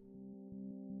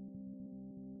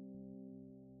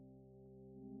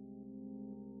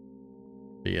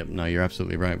 But yep, no, you're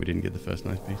absolutely right. We didn't get the first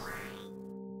nice piece.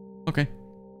 Okay.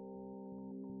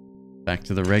 Back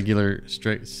to the regular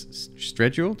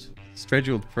scheduled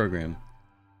program.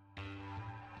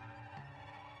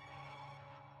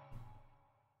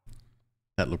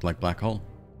 That looked like black hole.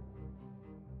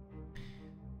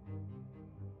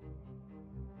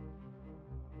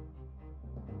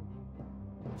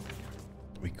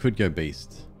 We could go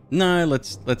beast. No,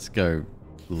 let's go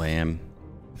lamb.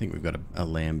 I think we've got a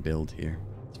lamb build here.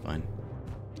 It's fine.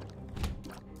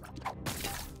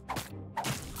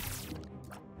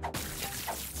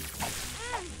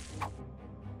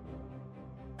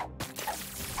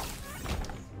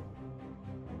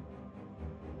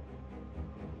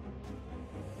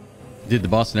 Did the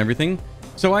boss and everything?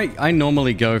 So I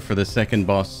normally go for the second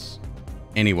boss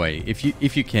anyway. If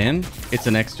you can, it's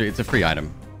a free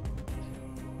item.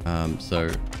 So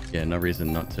yeah, no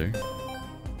reason not to.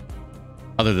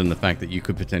 Other than the fact that you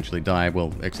could potentially die.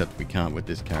 Well, except we can't with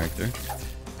this character.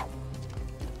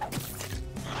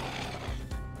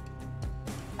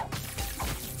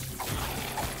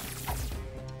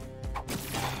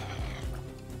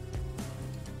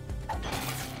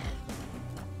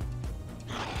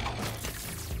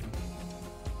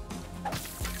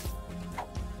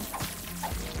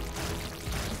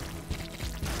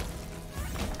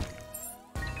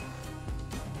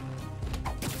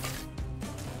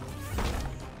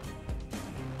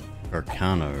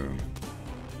 Arcano.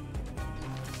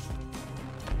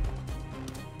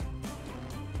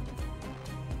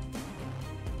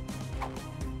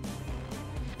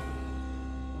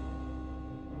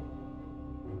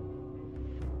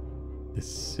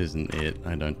 This isn't it,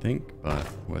 I don't think, but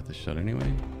worth a shot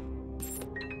anyway.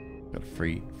 Got a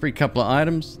free couple of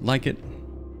items, like it.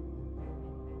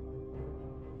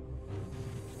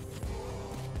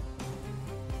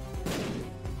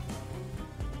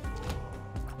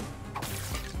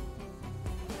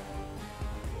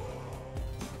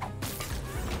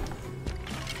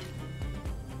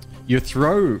 Your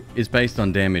throw is based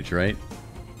on damage, right?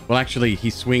 Well, actually, he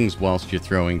swings whilst you're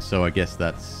throwing, so I guess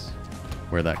that's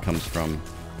where that comes from.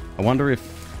 I wonder if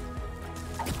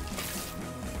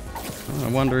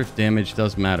damage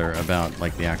does matter about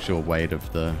like the actual weight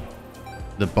of the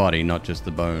body, not just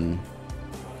the bone.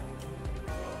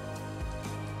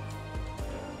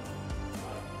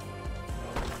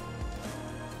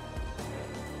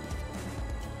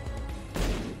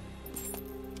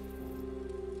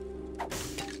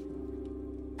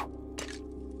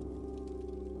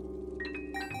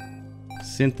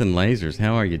 Synth and lasers,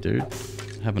 how are you, dude?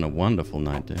 Having a wonderful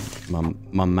night, dude.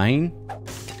 My main.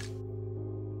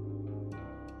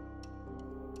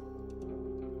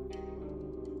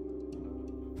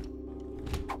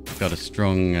 Got a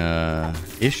strong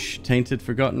ish tainted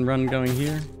forgotten run going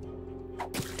here.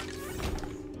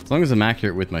 As long as I'm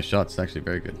accurate with my shots, it's actually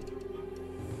very good.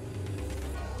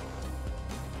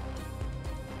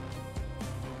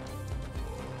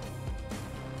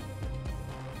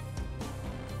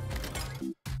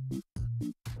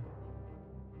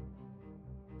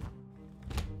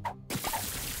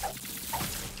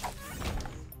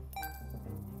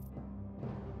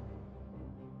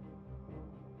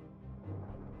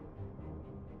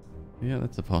 Yeah,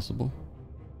 that's a possible.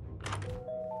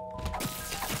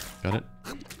 Got it.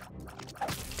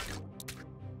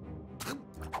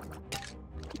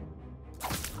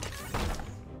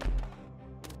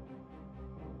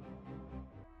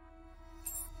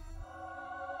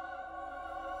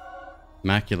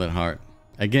 Immaculate Heart.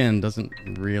 Again, doesn't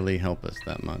really help us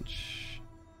that much.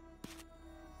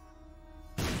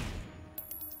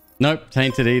 Nope,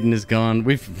 Tainted Eden is gone.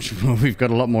 We've got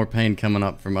a lot more pain coming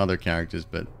up from other characters,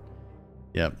 but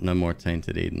yep, no more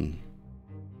Tainted Eden.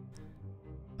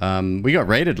 We got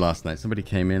raided last night. Somebody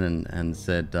came in and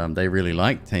said they really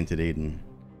liked Tainted Eden.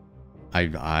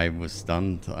 I was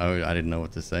stunned. I didn't know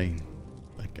what to say.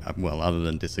 Like, well, other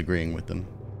than disagreeing with them.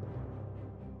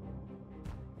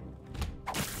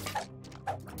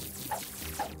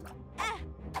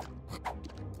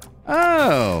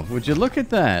 Oh, would you look at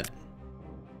that?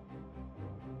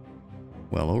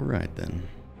 Well, all right then.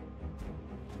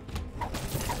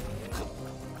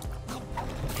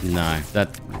 No,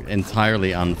 that's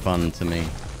entirely unfun to me.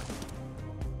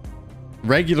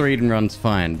 Regular Eden run's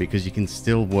fine because you can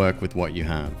still work with what you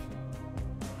have.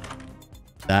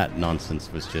 That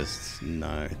nonsense was just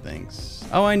no thanks.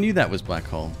 Oh, I knew that was Black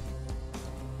Hole.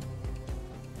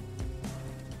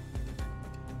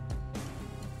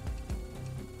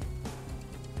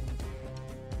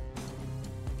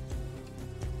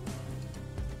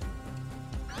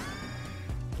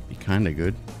 Kind of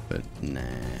good, but nah.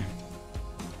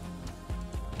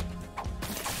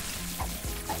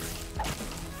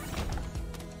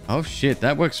 Oh shit,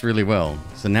 that works really well.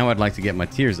 So now I'd like to get my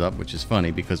tiers up, which is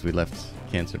funny because we left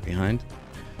Cancer behind.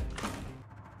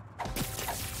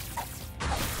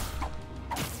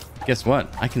 Guess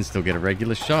what? I can still get a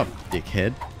regular shop,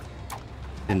 dickhead.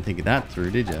 Didn't think of that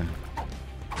through, did ya?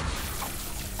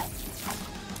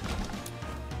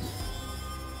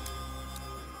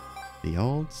 The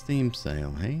old Steam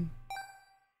sale, hey?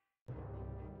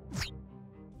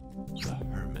 The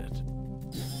Hermit.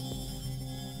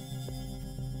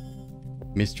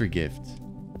 Mystery gift.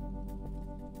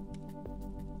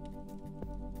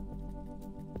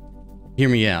 Hear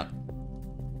me out.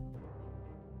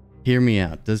 Hear me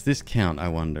out. Does this count, I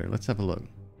wonder? Let's have a look.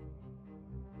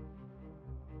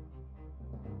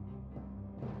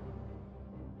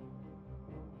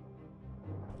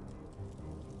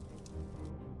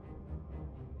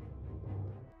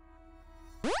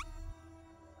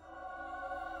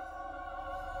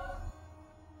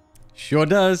 Sure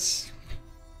does.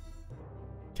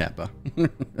 Kappa.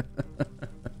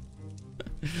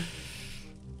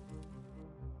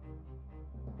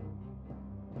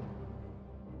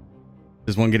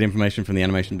 Does one get information from the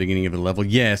animation beginning of the level?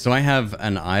 Yeah, so I have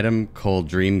an item called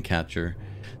Dreamcatcher.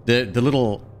 The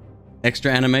little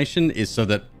extra animation is so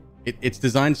that it's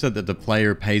designed so that the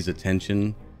player pays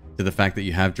attention to the fact that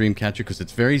you have Dreamcatcher, because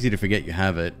it's very easy to forget you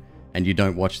have it and you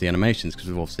don't watch the animations because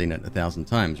we've all seen it 1,000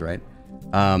 times, right?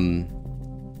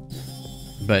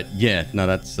 But yeah, no,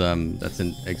 that's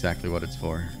exactly what it's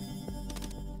for.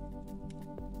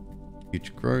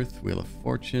 Huge growth, Wheel of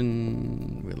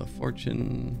Fortune, Wheel of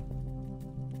Fortune.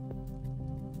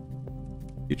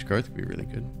 Huge growth would be really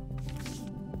good.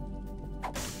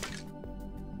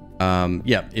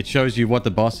 Yeah, it shows you what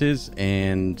the boss is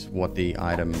and what the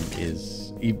item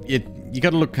is. You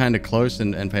got to look kind of close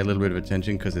and pay a little bit of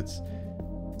attention because it's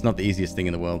not the easiest thing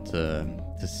in the world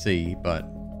to see, but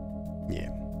yeah.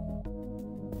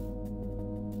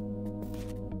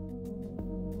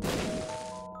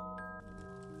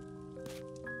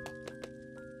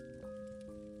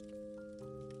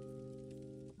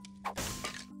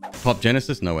 Pop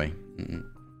Genesis? No way.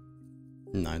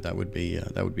 No, that would be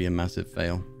a massive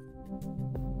fail.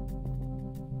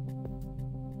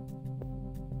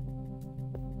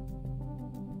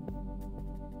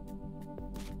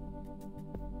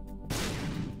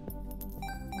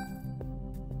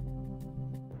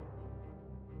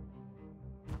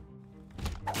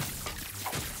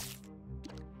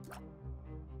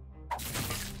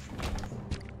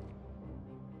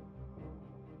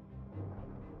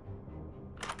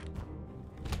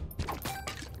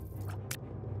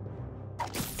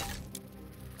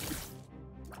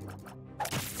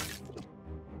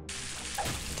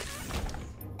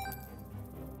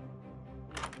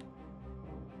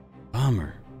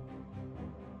 Bummer.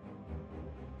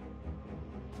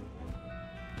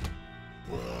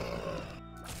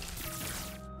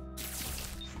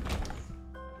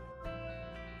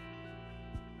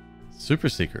 Super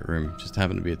secret room just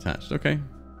happened to be attached. Okay.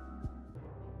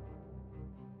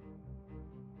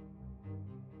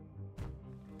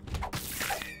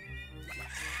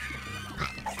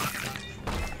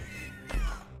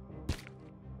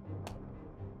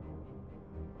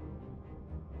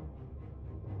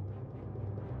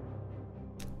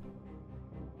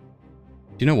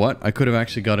 You know what? I could have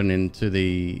actually gotten into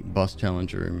the boss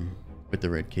challenge room with the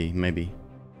red key, maybe.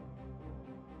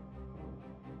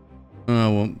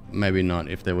 Oh, well, maybe not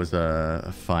if there was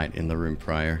a fight in the room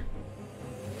prior.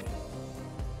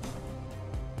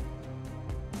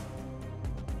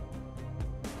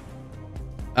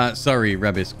 Sorry,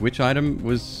 Rabisk. Which item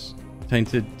was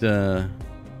tainted,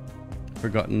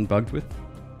 forgotten, bugged with?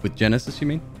 With Genesis, you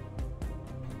mean?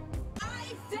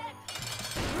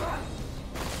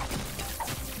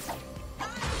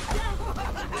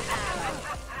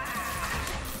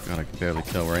 God, I can barely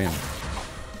tell where I am.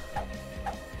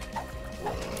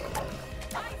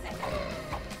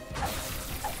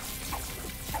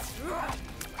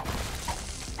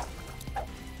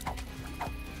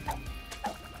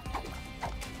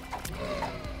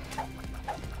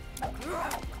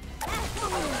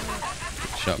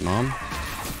 Shut, Mom.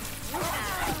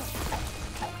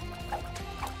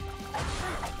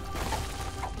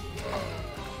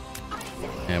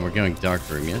 And we're going dark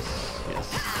room, yes?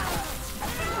 Yes.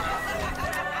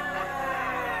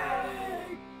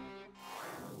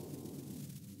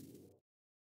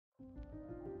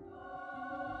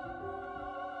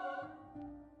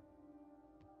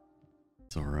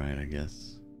 It's alright, I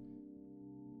guess.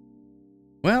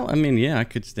 Well, I mean, yeah, I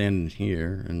could stand in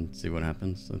here and see what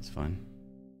happens. That's fine.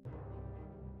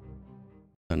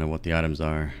 Don't know what the items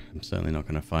are. I'm certainly not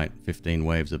going to fight 15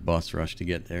 waves of boss rush to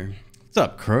get there. What's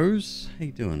up, crows? How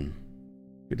you doing?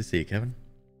 Good to see you, Kevin.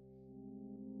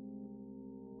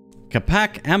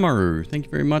 Kapak Amaru, thank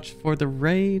you very much for the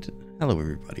raid. Hello,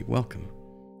 everybody. Welcome.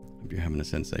 Hope you're having a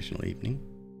sensational evening.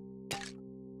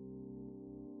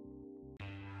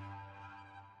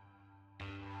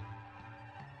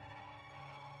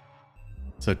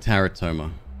 So,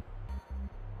 Taratoma.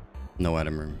 No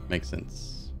item room. Makes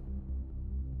sense.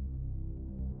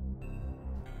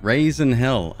 Raisin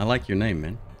Hell. I like your name,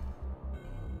 man.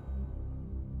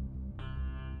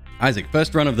 Isaac,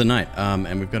 first run of the night.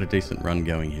 And we've got a decent run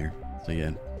going here. So,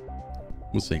 yeah.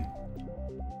 We'll see.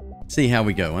 See how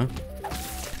we go, huh?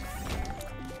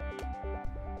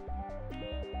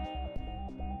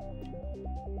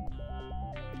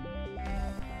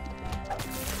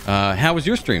 How was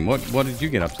your stream? What did you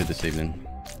get up to this evening?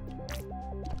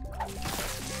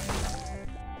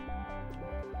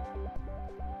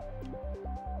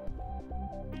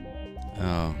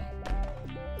 Oh.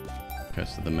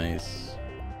 Curse of the Maze.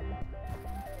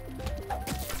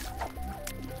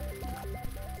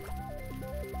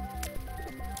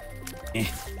 Eh.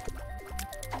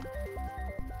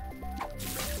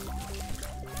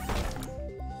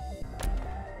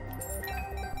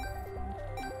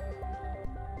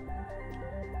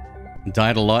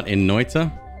 Died a lot in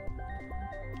Noita?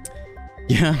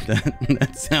 Yeah,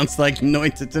 that sounds like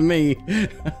Noita to me.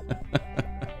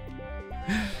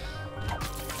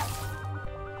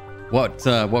 What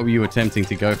were you attempting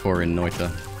to go for in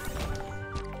Noita?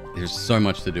 There's so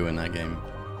much to do in that game.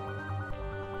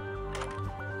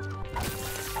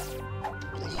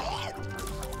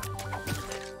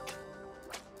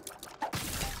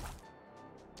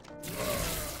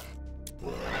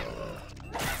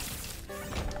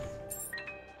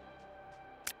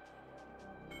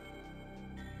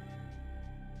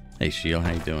 Hey Shiel,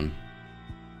 how you doing?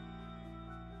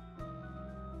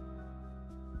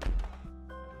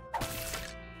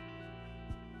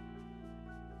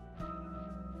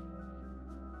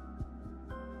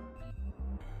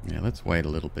 Yeah, let's wait a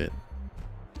little bit.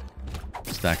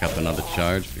 Stack up another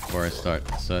charge before I start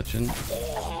searching.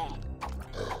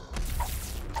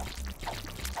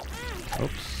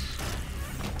 Oops.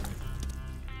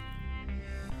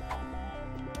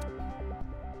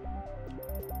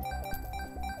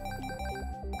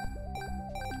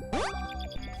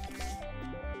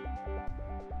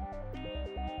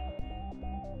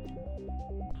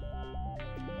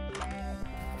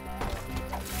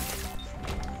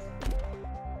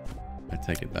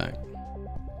 Take it back.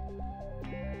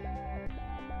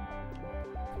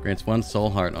 Grants 1 soul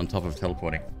heart on top of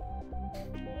teleporting.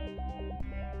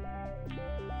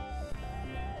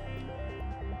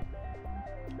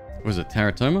 Was it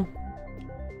Taratoma?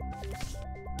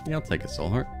 Yeah, I'll take a soul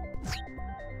heart.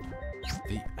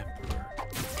 The Emperor.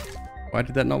 Why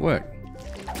did that not work?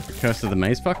 The Curse of the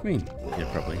Maze fuck me? Yeah,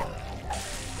 probably.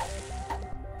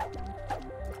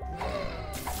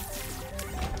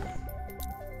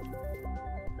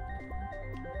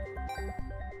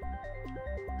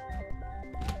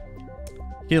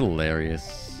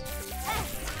 Hilarious.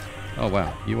 Oh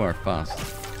wow, you are fast.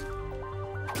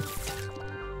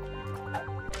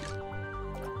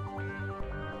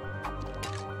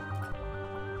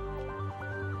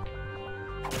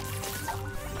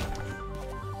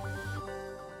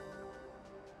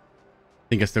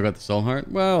 think I still got the soul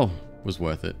heart? Well, was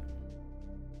worth it.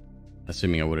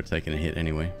 Assuming I would have taken a hit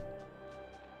anyway.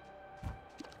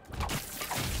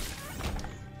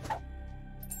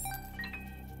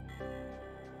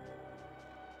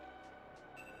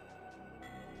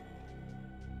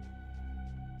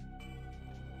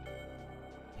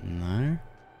 No.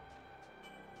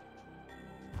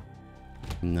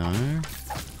 No.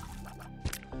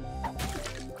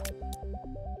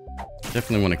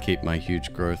 Definitely want to keep my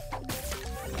huge growth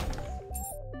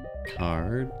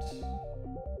card.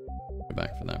 Go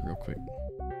back for that real quick.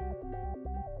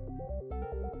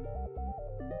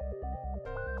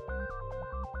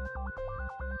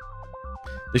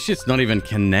 This shit's not even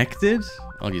connected?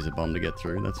 I'll use a bomb to get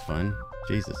through, that's fine.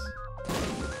 Jesus.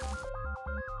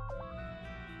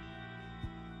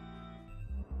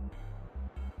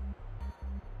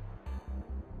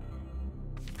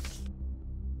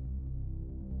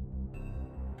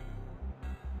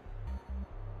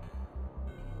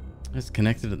 It's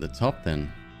connected at the top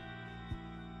then.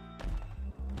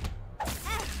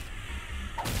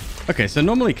 Okay, so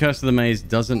normally Curse of the Maze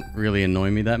doesn't really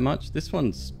annoy me that much. This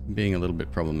one's being a little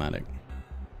bit problematic.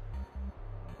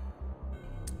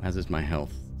 As is my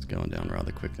health. It's going down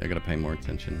rather quickly. I gotta pay more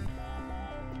attention.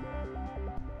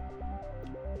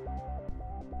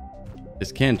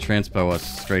 This can transpo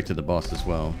us straight to the boss as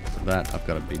well. So that I've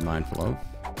got to be mindful of.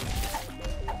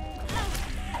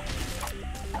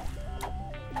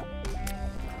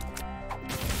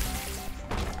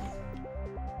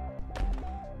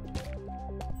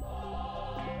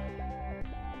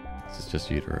 Just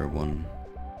Utero 1.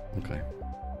 Okay.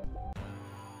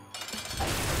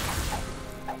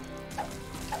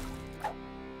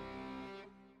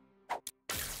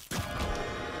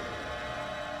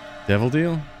 Devil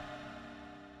deal?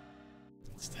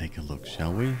 Let's take a look,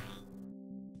 shall we?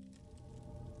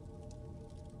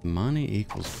 Money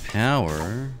equals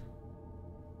power.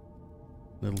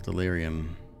 Little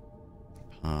delirium.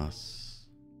 Pass.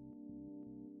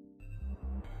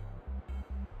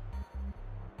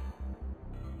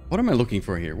 What am I looking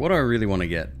for here? What do I really want to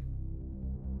get?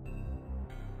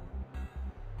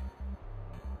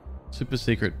 Super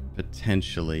secret,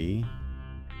 potentially.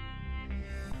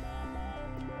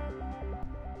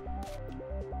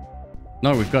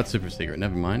 No, we've got super secret.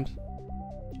 Never mind.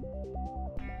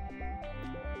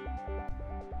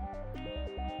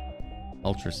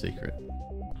 Ultra secret.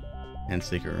 And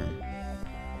secret room.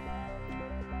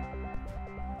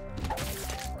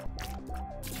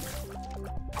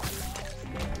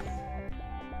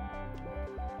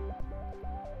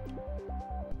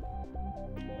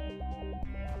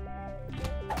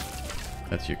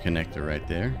 That's your connector right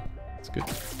there. It's good.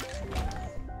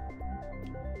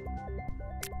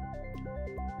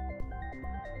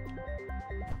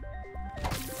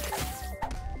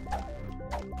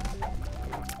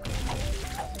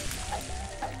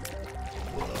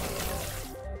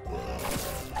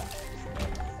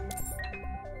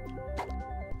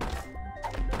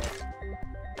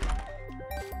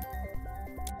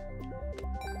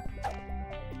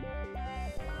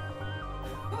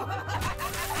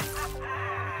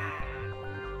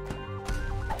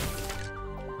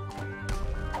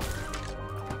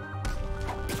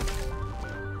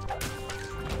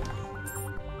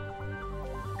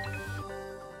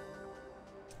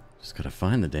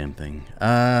 Find the damn thing.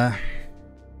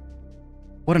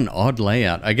 What an odd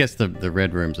layout. I guess the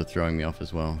red rooms are throwing me off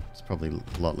as well. It's probably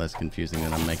a lot less confusing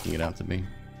than I'm making it out to be.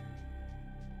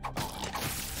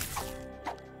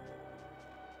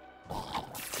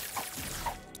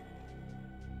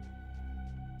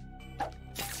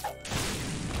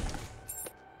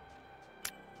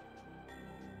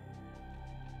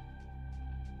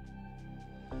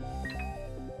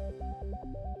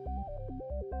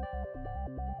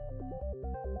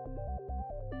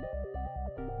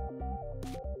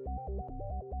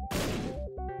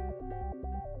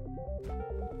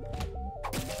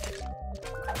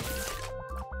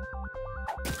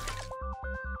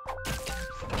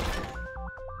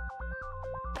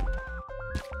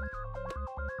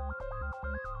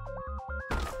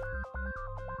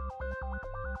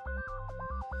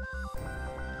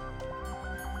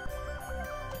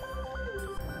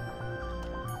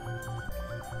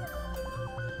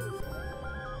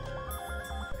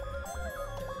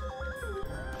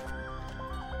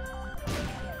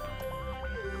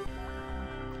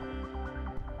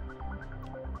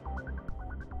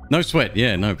 No sweat.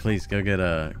 Yeah, no, please go get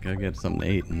something to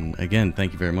eat. And again,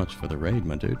 thank you very much for the raid,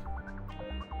 my dude.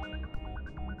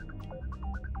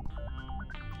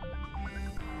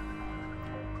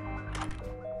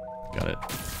 Got it.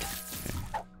 Okay.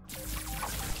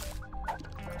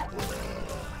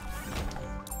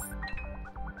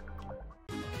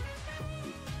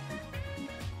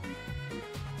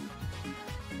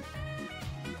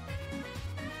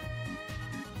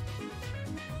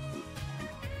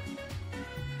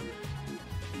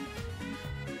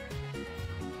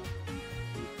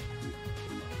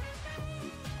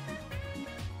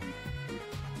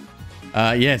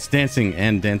 Yeah, it's dancing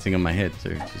and dancing on my head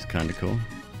too, which is kind of cool.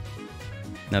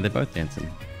 Now they're both dancing.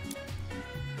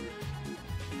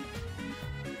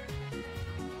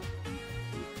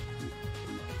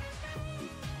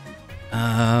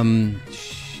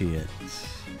 Shit.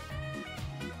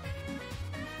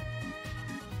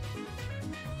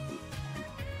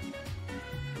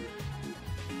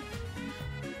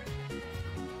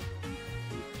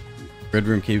 Red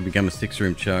room can become a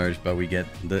 6-room charge, but we get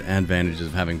the advantages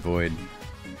of having void.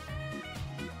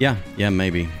 Yeah,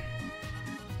 maybe.